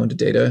do is we'll go into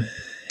data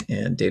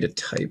and data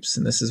types,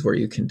 and this is where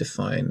you can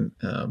define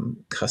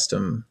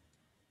custom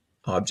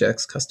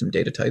objects, custom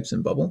data types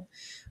in Bubble.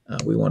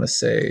 We want to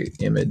say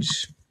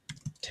image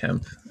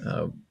temp.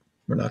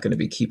 We're not going to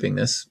be keeping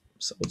this,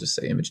 so we'll just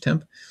say image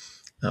temp.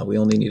 We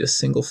only need a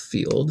single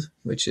field,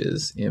 which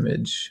is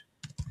image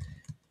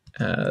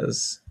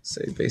as,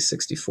 say, base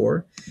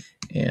 64,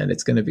 and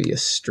it's going to be a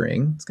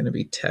string. It's going to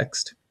be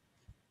text.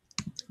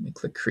 Let me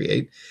click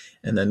create,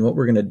 and then what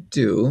we're going to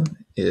do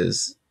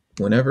is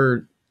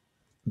whenever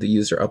the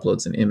user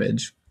uploads an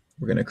image,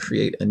 we're going to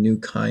create a new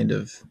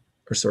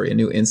a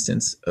new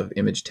instance of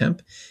image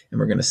temp, and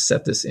we're going to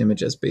set this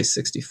image as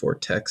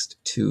base64 text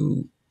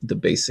to the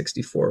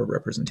base64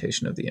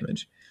 representation of the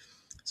image.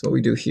 So what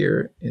we do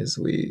here is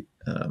we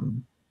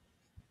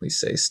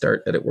say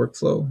start edit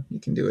workflow. You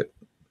can do it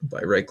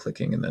by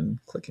right-clicking and then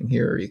clicking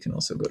here, or you can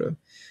also go to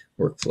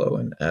workflow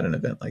and add an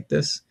event like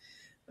this.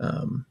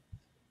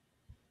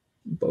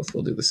 Both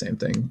will do the same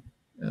thing.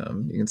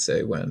 You can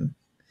say when,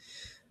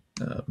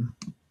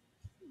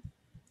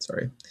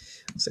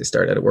 say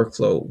start edit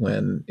workflow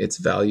when its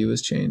value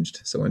is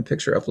changed. So when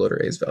picture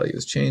uploader A's value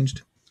is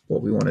changed,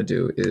 what we want to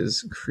do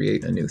is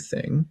create a new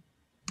thing.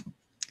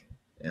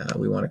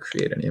 We want to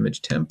create an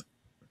image temp,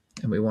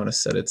 and we want to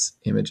set its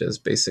image as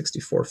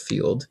base64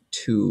 field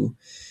to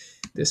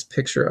this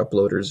picture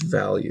uploader's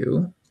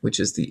value, which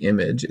is the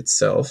image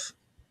itself,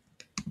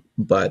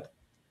 but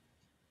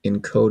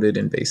encoded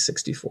in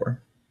base64.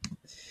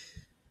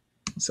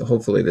 So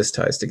hopefully this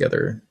ties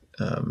together.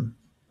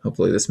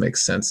 Hopefully this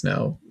makes sense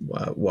now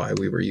why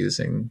we were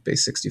using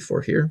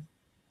base64 here.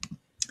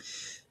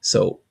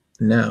 So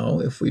now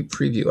if we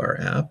preview our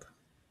app,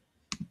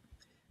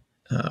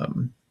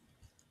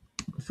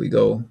 if we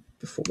go,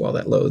 while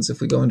that loads, if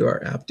we go into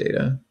our app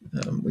data,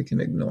 we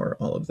can ignore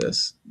all of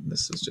this.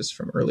 This is just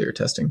from earlier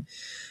testing.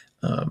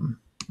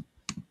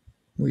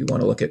 We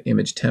want to look at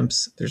image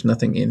temps. There's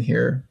nothing in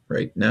here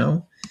right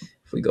now.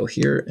 If we go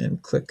here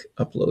and click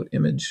upload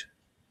image,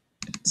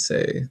 and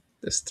say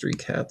this 3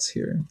 cats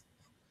here,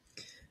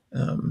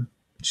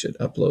 it should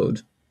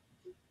upload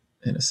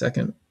in a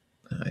second.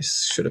 I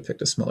should have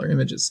picked a smaller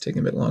image. It's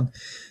taking a bit long.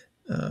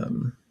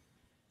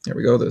 There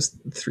we go, those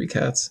 3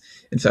 cats.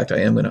 In fact, I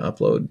am going to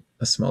upload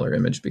a smaller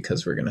image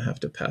because we're going to have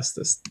to pass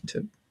this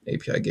to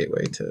API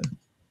Gateway to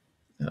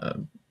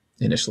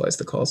initialize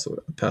the call. So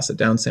pass a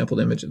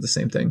downsampled image of the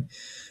same thing.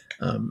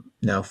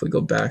 Now, if we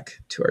go back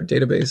to our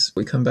database,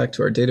 we come back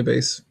to our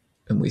database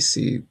and we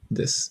see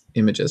this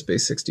image as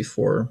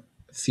base64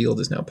 field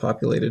is now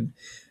populated.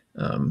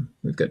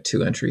 We've got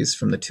 2 entries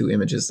from the 2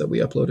 images that we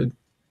uploaded.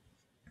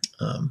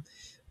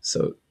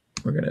 So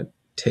we're going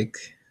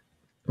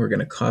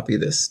to copy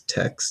this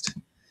text.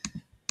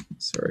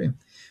 We're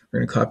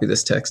going to copy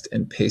this text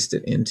and paste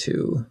it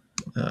into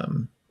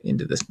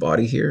this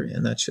body here,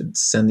 and that should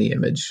send the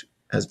image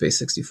as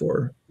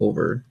base64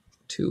 over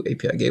to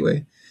API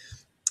Gateway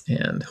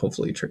and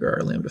hopefully trigger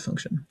our Lambda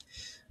function.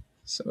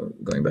 So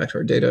going back to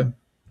our data,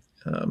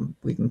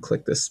 we can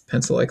click this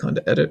pencil icon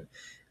to edit,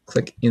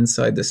 click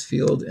inside this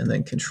field, and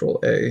then Control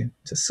A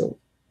to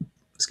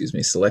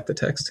select the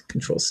text,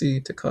 Control C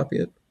to copy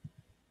it,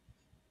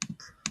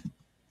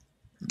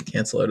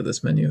 cancel out of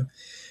this menu,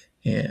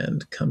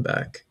 and come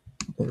back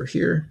over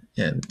here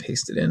and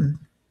paste it in.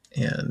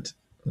 And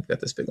we've got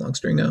this big long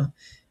string now.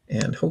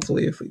 And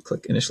hopefully if we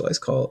click initialize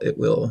call,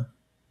 it'll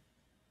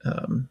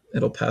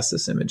pass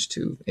this image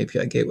to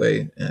API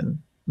Gateway and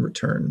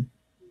return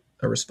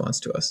a response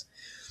to us.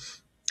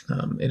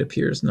 It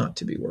appears not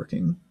to be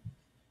working.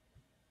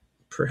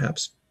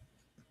 Perhaps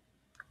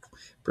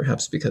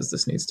because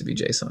this needs to be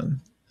JSON.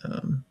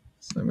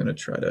 So I'm going to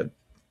try to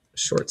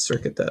short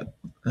circuit that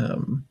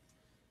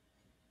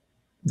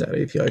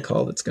API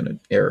call that's going to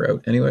error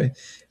out anyway.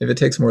 If it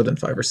takes more than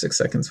 5 or 6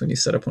 seconds when you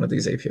set up one of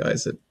these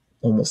APIs, it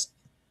almost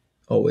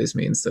always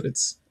means that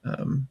it's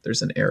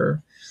there's an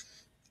error.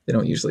 They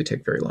don't usually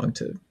take very long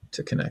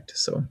to connect.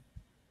 So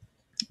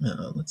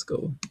let's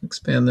go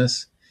expand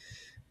this,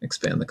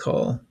 expand the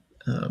call,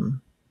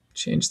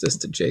 change this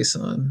to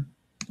JSON,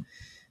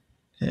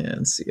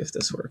 and see if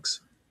this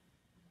works.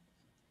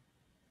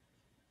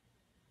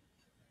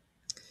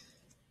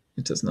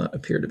 It does not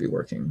appear to be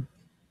working.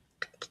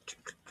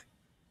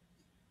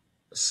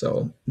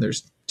 So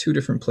there's 2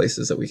 different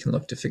places that we can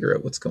look to figure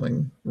out what's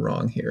going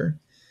wrong here.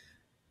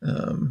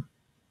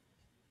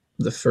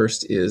 The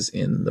first is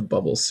in the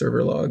Bubble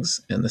server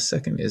logs, and the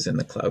second is in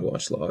the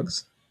CloudWatch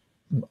logs.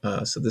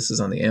 So this is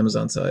on the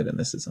Amazon side, and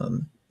this is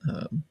on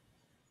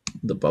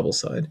the Bubble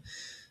side.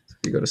 So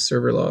if you go to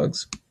server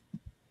logs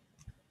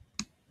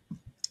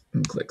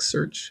and click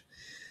search,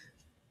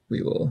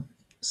 we will,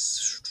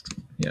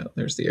 yeah,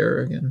 there's the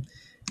error again.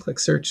 Click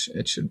search,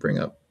 it should bring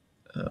up,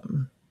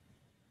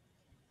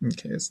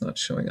 okay, it's not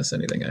showing us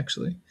anything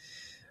actually.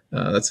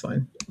 That's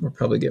fine. We'll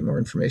probably get more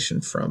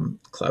information from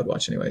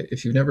CloudWatch anyway.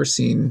 If you've never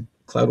seen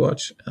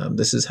CloudWatch,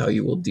 this is how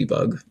you will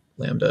debug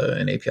Lambda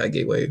and API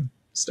Gateway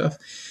stuff.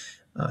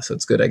 So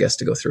it's good, I guess,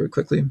 to go through it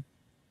quickly.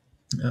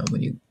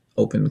 When you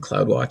open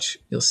CloudWatch,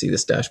 you'll see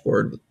this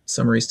dashboard with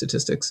summary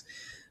statistics.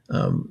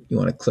 You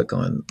want to click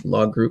on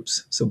log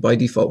groups. So by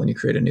default, when you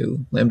create a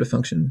new Lambda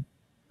function,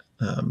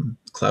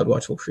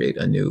 CloudWatch will create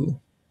a new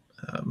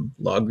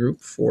log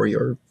group for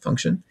your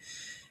function.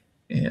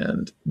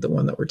 And the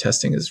one that we're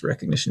testing is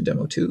Rekognition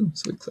Demo 2.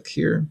 So we click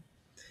here,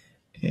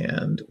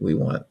 and we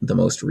want the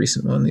most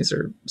recent one. These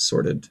are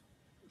sorted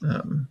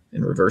in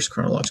reverse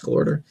chronological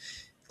order.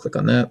 Click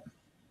on that,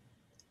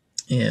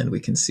 and we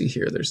can see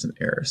here there's an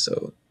error.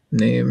 So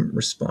name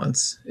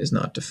response is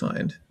not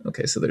defined.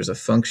 Okay, so there's a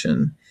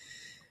function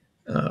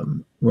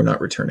we're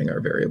not returning our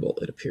variable,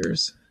 it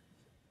appears,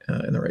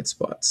 in the right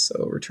spots.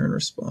 So return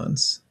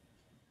response.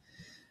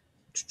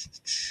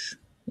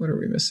 What are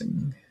we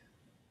missing?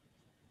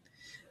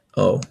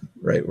 Oh,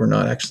 right, we're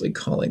not actually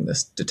calling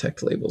this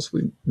detect labels.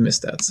 We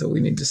missed that. So we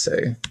need to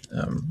say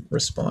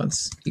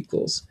response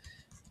equals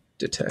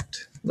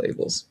detect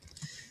labels.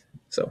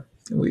 So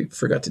we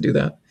forgot to do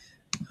that,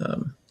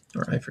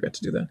 or I forgot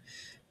to do that.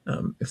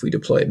 If we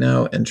deploy it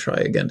now and try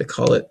again to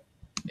call it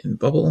in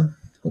Bubble,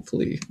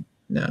 hopefully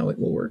now it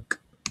will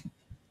work.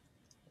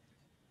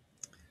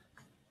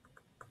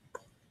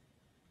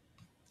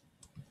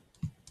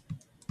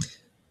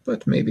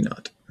 But maybe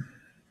not.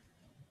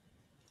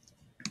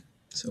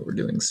 So we're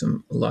doing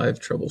some live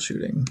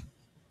troubleshooting.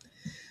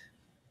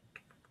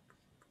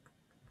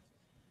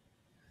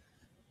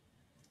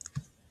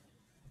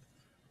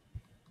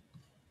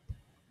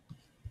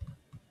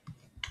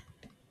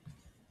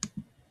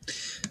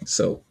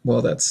 So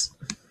while that's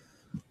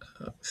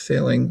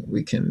failing,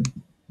 we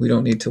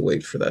don't need to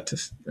wait for that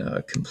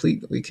to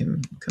complete. We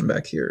can come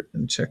back here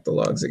and check the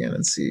logs again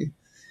and see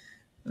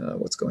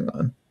what's going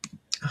on.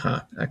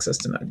 Aha, access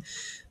denied.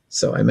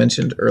 So I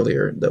mentioned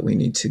earlier that we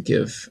need to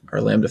give our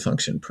Lambda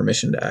function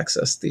permission to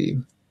access the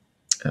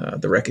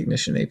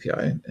Rekognition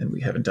API, and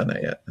we haven't done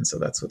that yet. And so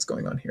that's what's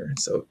going on here.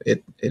 So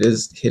it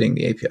is hitting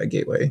the API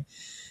gateway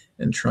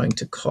and trying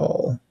to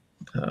call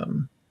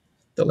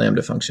the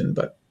Lambda function,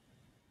 but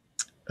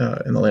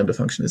and the Lambda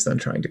function is then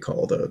trying to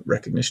call the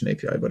Rekognition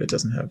API, but it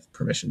doesn't have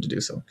permission to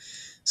do so.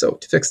 So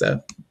to fix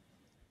that,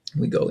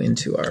 we go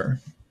into our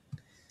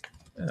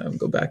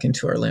go back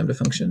into our Lambda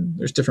function.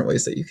 There's different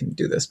ways that you can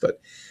do this,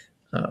 but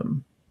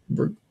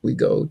we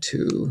go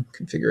to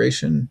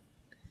configuration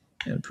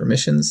and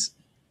permissions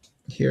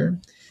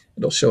here.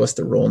 It'll show us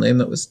the role name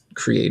that was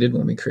created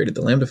when we created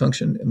the Lambda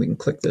function, and we can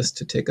click this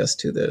to take us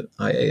to the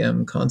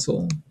IAM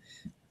console,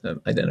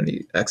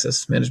 Identity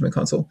Access Management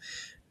console.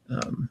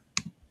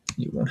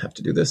 You won't have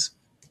to do this,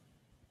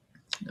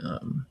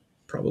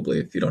 probably,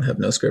 if you don't have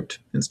NoScript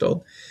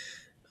installed.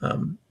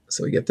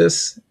 So we get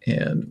this,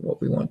 and what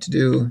we want to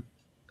do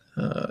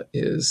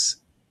is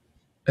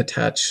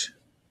attach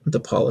the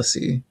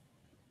policy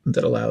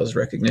that allows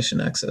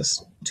Rekognition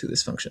access to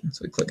this function.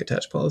 So we click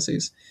Attach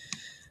Policies,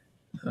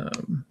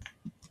 and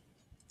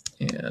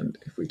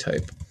if we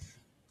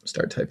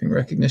start typing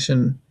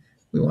Rekognition,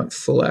 we want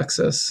full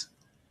access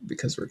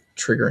because we're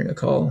triggering a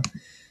call,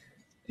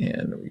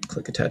 and we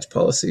click Attach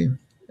Policy,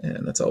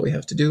 and that's all we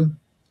have to do.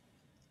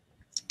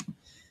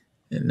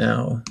 And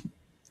now,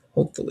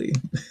 hopefully,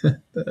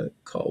 the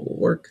call will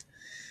work.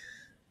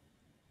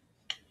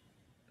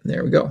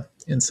 There we go.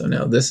 And so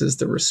now this is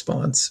the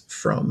response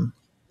from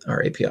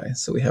our API.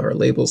 So we have our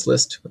labels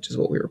list, which is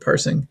what we were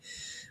parsing,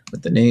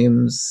 with the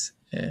names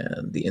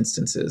and the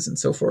instances and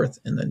so forth.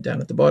 And then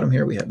down at the bottom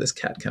here, we have this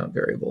cat count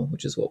variable,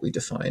 which is what we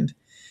defined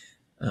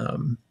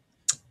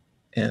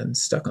and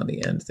stuck on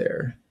the end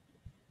there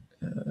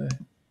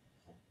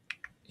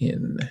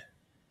in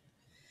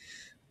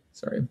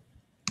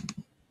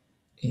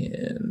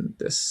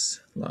this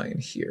line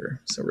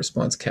here. So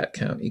response cat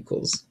count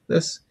equals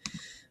this.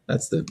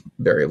 That's the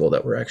variable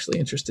that we're actually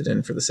interested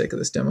in for the sake of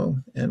this demo.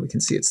 And we can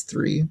see it's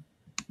 3,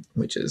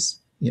 which is,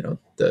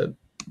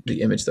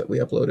 the image that we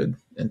uploaded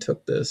and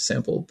took the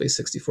sample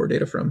base64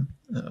 data from.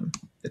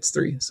 It's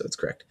 3, so it's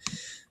correct.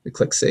 We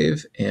click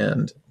save,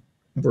 and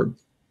we're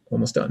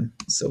almost done.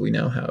 So we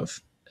now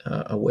have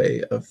a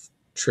way of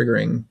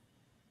triggering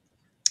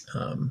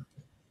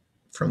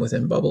from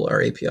within Bubble,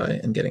 our API,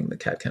 and getting the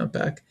cat count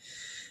back.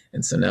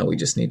 And so now we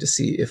just need to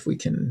see if we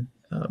can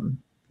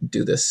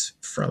do this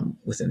from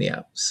within the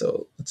app.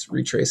 So let's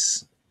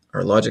retrace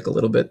our logic a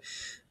little bit.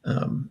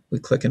 We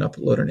click and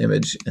upload an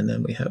image, and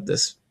then we have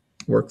this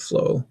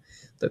workflow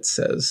that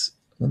says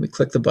when we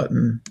click the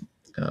button,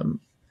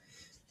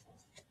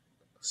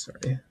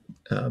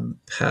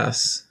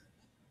 pass.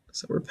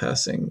 So we're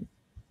passing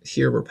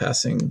here. We're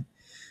passing.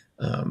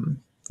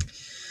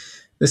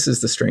 This is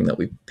the string that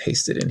we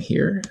pasted in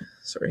here.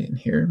 In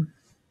here.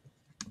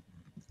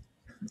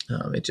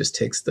 It just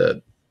takes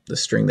the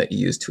string that you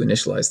use to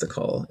initialize the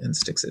call and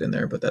sticks it in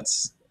there, but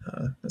that's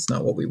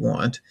not what we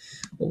want.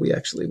 What we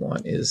actually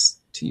want is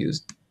to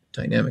use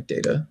dynamic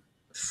data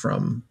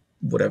from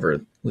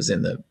whatever was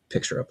in the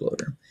picture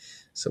uploader.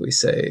 So we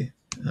say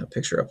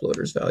picture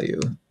uploader's value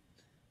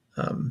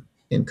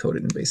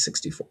encoded in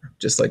base64,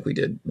 just like we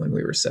did when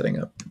we were setting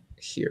up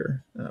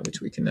here,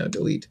 which we can now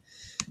delete,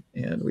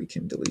 and we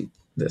can delete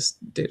this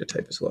data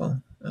type as well,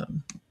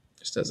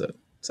 just as a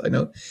side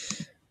note.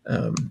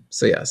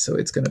 So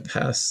it's going to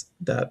pass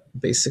that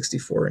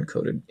base64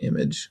 encoded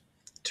image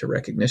to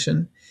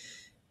Rekognition.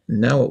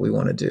 Now what we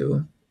want to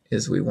do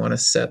is we want to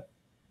set,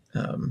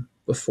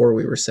 before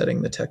we were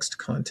setting the text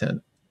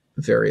content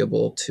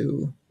variable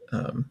to,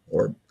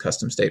 or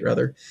custom state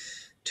rather,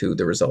 to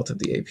the result of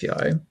the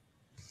API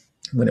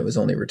when it was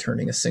only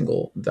returning a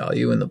single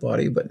value in the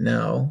body. But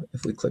now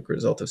if we click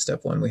result of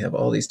step 1, we have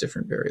all these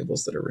different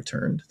variables that are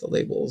returned, the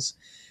labels.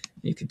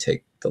 You can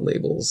take the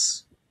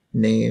labels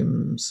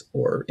names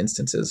or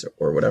instances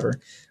or whatever.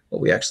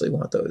 What we actually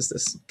want though is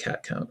this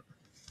cat count.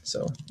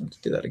 So let's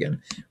do that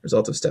again.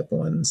 Result of step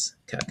one's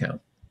cat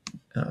count.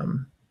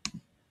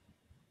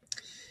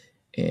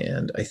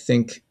 And I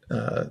think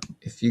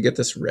if you get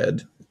this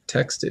red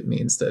text, it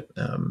means that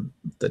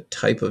the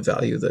type of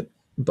value that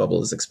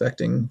Bubble is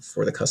expecting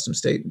for the custom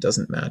state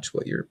doesn't match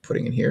what you're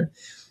putting in here.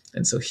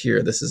 And so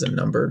here, this is a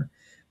number,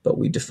 but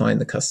we defined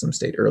the custom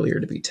state earlier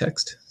to be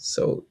text.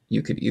 So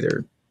you could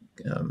either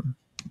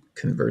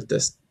convert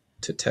this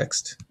to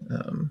text,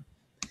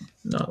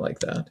 not like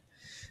that,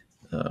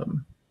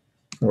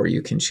 or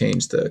you can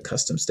change the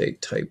custom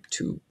state type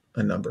to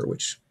a number,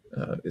 which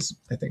is,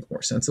 I think,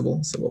 more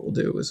sensible. So what we'll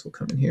do is we'll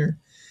come in here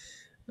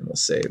and we'll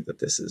say that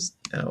this is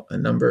now a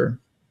number,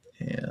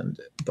 and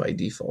by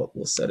default,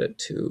 we'll set it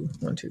to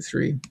 1, 2,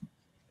 3.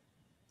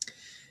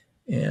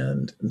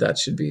 And that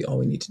should be all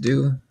we need to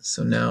do.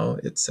 So now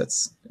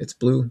it's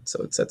blue,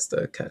 so it sets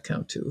the cat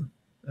count to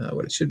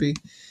what it should be.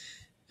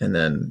 And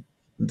then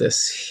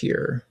this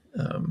here,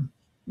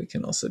 we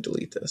can also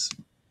delete this.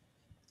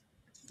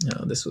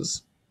 This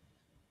was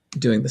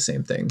doing the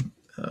same thing,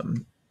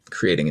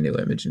 creating a new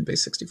image in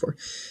base64.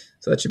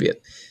 So that should be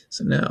it.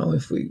 So now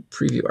if we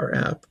preview our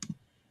app,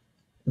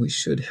 we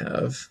should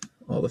have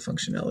all the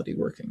functionality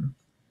working.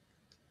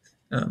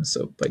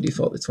 So by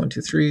default, it's 1,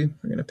 2, 3.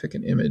 We're going to pick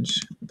an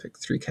image, pick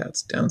 3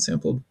 cats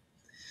downsampled,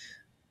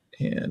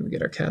 and we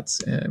get our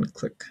cats and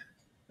click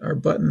our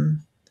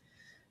button.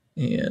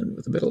 And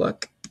with a bit of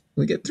luck,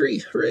 we get 3.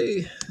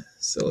 Hooray!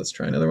 So let's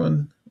try another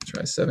one. Let's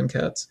try 7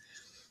 cats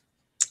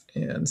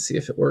and see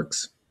if it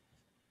works.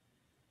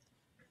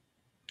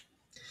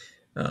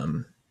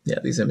 Yeah,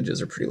 these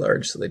images are pretty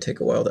large, so they take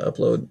a while to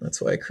upload.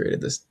 That's why I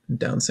created this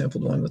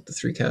downsampled one with the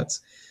 3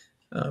 cats.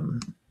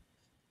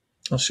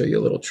 I'll show you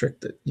a little trick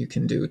that you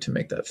can do to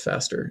make that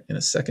faster in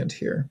a second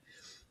here.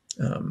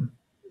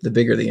 The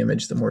bigger the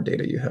image, the more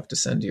data you have to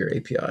send to your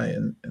API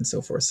and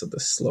so forth, so the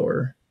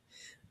slower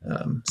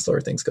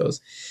things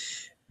goes.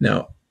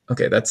 Now,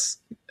 okay, that's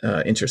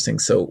interesting.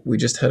 So we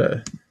just had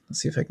let's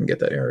see if I can get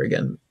that error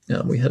again.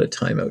 We had a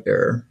timeout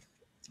error.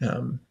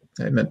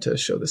 I meant to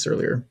show this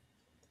earlier.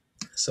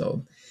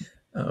 So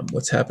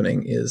what's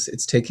happening is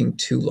it's taking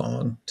too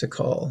long to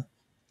call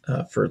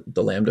for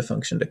the Lambda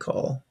function to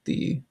call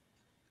the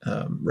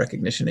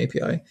Rekognition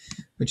API,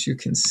 which you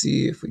can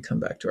see if we come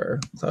back to our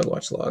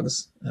CloudWatch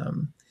logs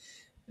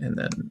and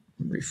then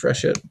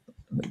refresh it.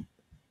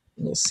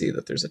 We'll see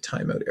that there's a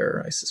timeout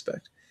error, I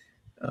suspect.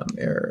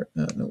 Error,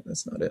 no,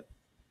 that's not it.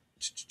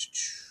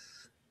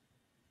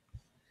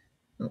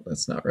 No,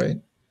 that's not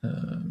right.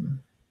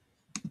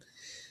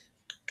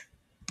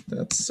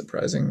 That's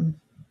surprising.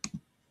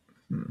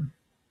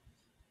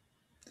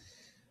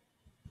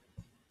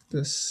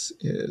 This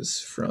is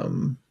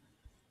from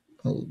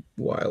a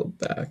while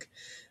back.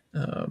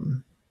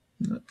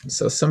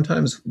 So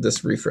sometimes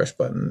this refresh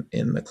button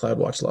in the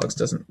CloudWatch logs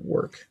doesn't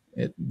work.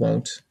 It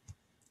won't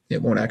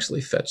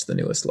actually fetch the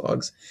newest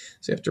logs.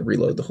 So you have to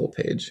reload the whole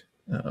page.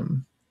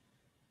 And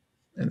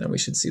then we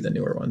should see the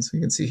newer ones. You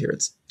can see here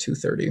it's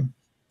 2:30.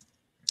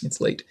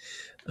 It's late.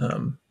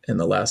 And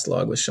the last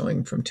log was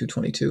showing from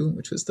 2:22,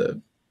 which was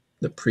the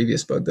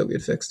previous bug that we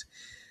had fixed.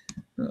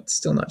 No, it's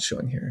still not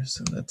showing here,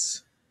 so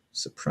that's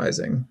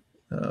surprising.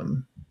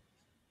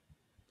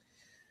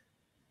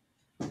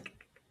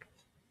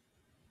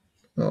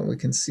 Well, we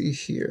can see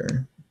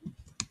here,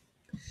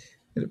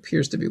 it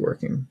appears to be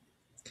working.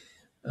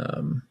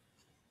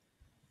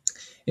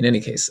 In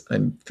any case,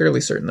 I'm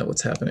fairly certain that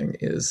what's happening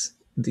is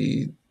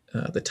the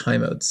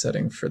timeout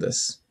setting for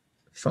this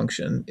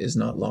function is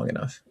not long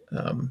enough.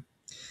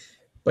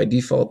 By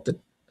default,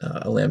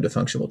 a Lambda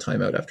function will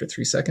time out after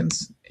 3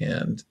 seconds,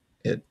 and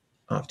it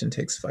often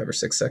takes 5 or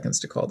 6 seconds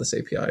to call this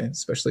API,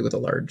 especially with a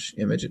large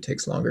image, it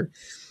takes longer.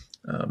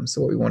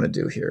 So what we want to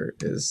do here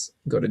is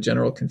go to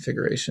General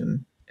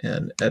Configuration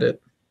and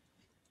Edit,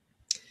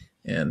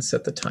 and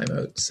set the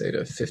timeout, say,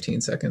 to 15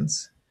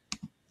 seconds.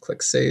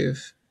 Click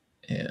Save,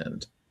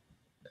 and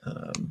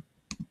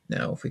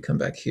now if we come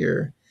back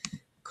here,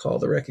 call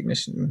the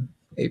Rekognition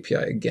API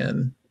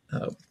again,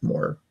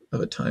 more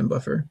of a time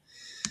buffer,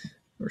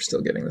 we're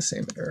still getting the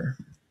same error.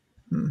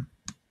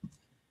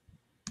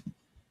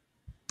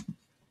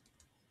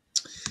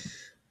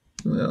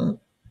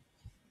 Well,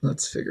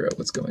 let's figure out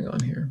what's going on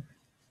here.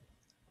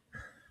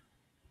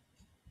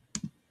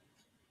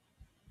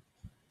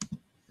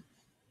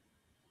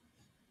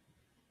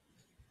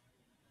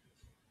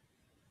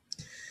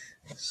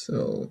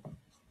 So,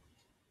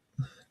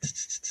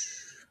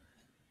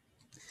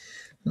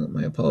 well,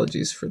 my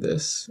apologies for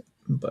this,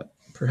 but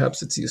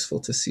perhaps it's useful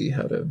to see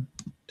how to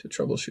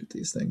troubleshoot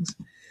these things.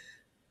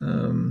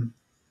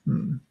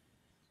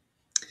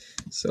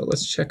 So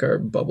let's check our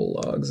bubble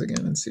logs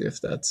again and see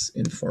if that's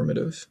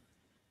informative.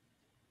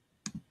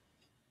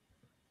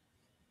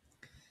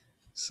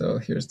 So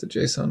here's the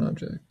JSON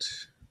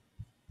object.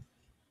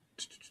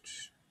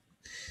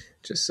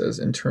 Just says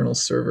internal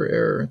server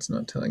error. It's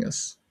not telling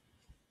us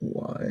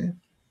why.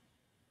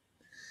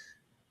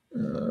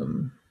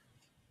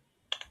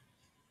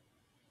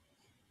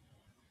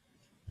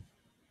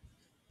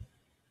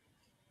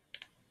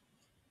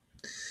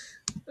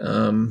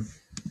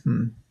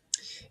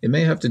 It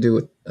may have to do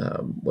with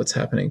what's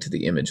happening to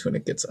the image when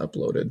it gets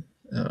uploaded.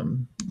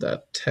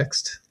 That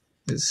text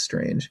is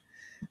strange.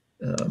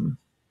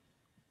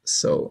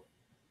 So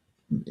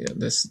yeah,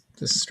 this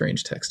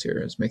strange text here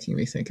is making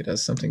me think it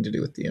has something to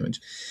do with the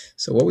image.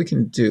 So what we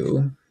can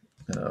do,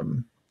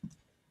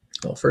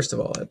 well, first of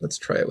all, let's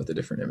try it with a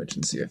different image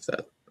and see if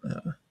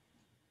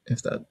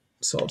that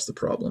solves the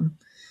problem.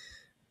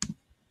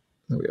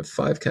 We have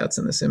 5 cats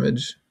in this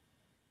image.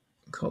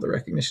 Call the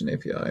Rekognition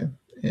API,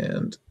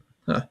 and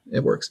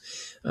it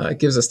works. It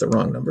gives us the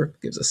wrong number.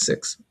 It gives us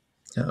 6.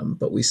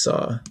 But we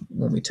saw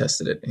when we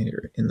tested it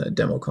here in the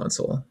demo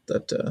console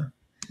that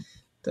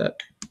that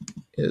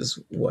is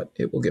what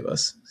it will give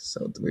us.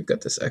 So we've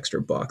got this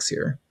extra box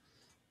here.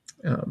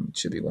 It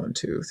should be 1,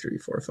 2, 3,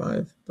 4,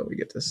 5, but we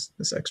get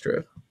this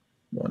extra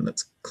one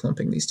that's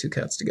clumping these 2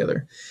 cats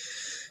together.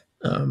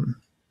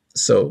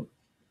 So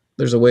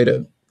there's a way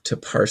to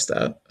parse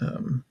that,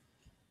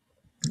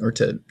 or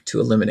to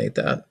eliminate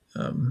that,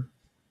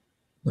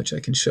 which I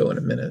can show in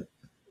a minute.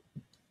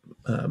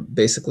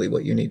 Basically,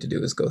 what you need to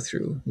do is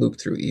loop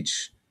through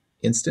each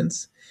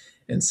instance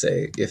and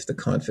say if the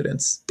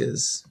confidence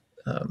is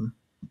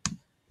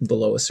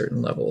below a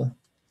certain level,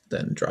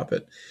 then drop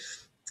it.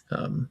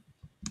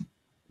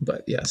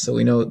 But yeah, so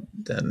we know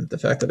then the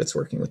fact that it's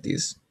working with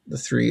the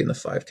 3 and the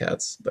 5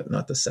 cats, but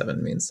not the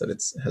 7, means that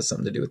it has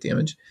something to do with the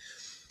image.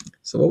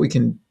 So what we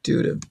can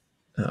do to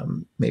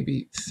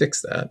maybe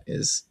fix that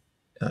is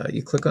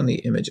you click on the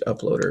image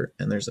uploader,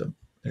 and there's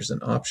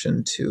an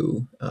option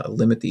to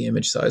limit the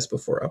image size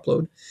before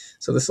upload.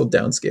 So this will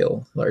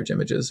downscale large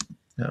images,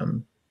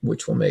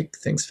 which will make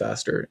things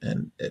faster,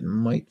 and it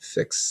might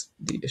fix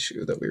the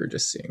issue that we were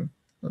just seeing.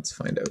 Let's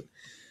find out.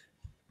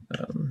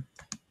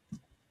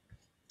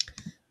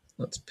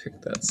 Let's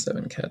pick that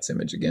 7 cats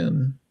image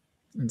again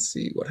and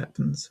see what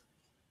happens.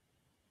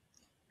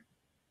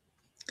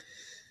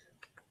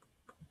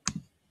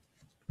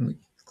 We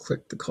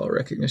click the call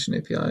Rekognition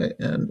API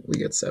and we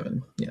get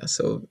 7. Yeah,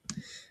 so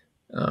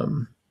I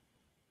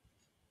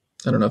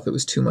don't know if it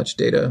was too much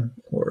data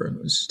or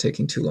it was just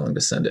taking too long to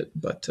send it,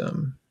 but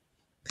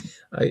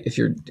if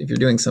you're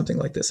doing something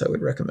like this, I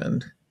would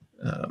recommend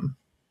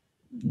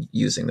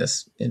using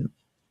this in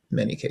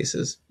many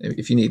cases.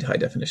 If you need high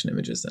definition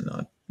images, then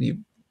not. You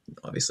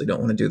obviously don't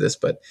want to do this,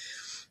 but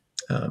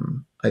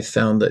I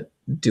found that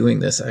doing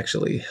this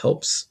actually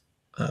helps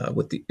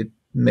it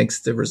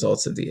makes the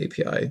results of the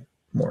API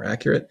more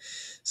accurate.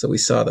 So we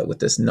saw that with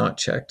this not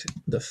checked,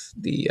 the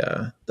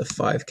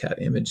 5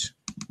 cat image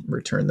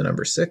returned the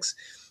number 6,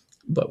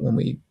 but when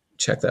we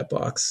check that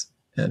box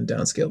and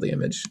downscale the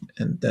image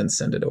and then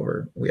send it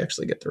over, we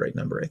actually get the right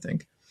number, I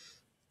think,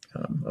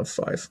 of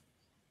 5.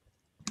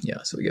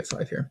 Yeah, so we get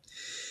 5 here.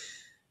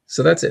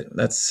 So that's it.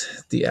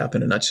 That's the app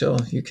in a nutshell.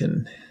 You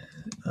can,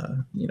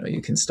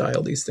 you can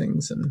style these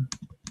things, and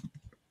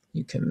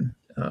you can,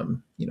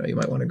 you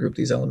might want to group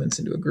these elements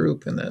into a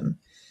group, and then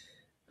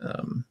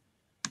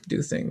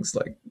do things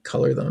like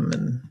color them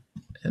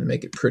and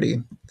make it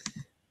pretty.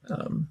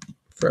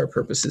 For our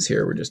purposes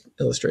here, we're just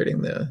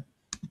illustrating the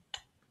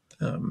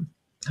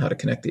how to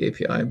connect the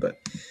API, but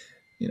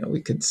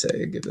we could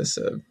say give this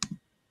a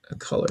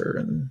color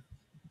and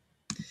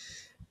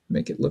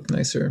make it look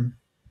nicer.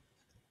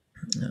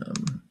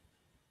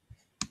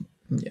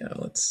 Yeah,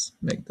 let's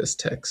make this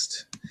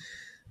text.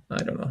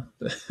 I don't know.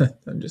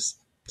 I'm just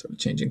sort of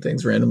changing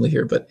things randomly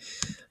here, but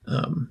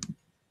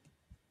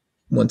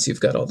once you've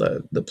got all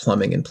the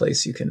plumbing in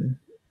place, you can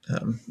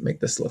make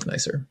this look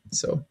nicer.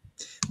 So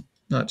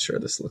not sure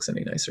this looks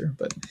any nicer,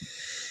 but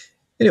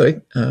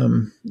anyway,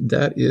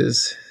 that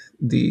is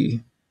the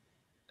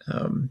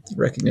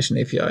Rekognition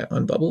API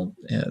on Bubble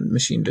and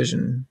machine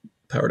vision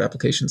powered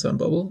applications on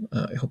Bubble.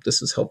 I hope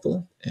this was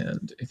helpful,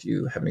 and if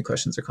you have any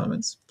questions or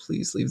comments,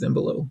 please leave them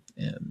below,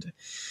 and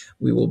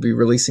we will be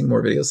releasing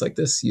more videos like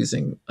this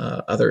using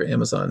other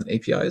Amazon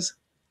APIs,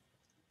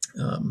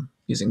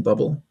 using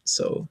Bubble.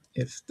 So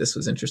if this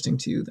was interesting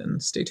to you, then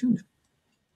stay tuned.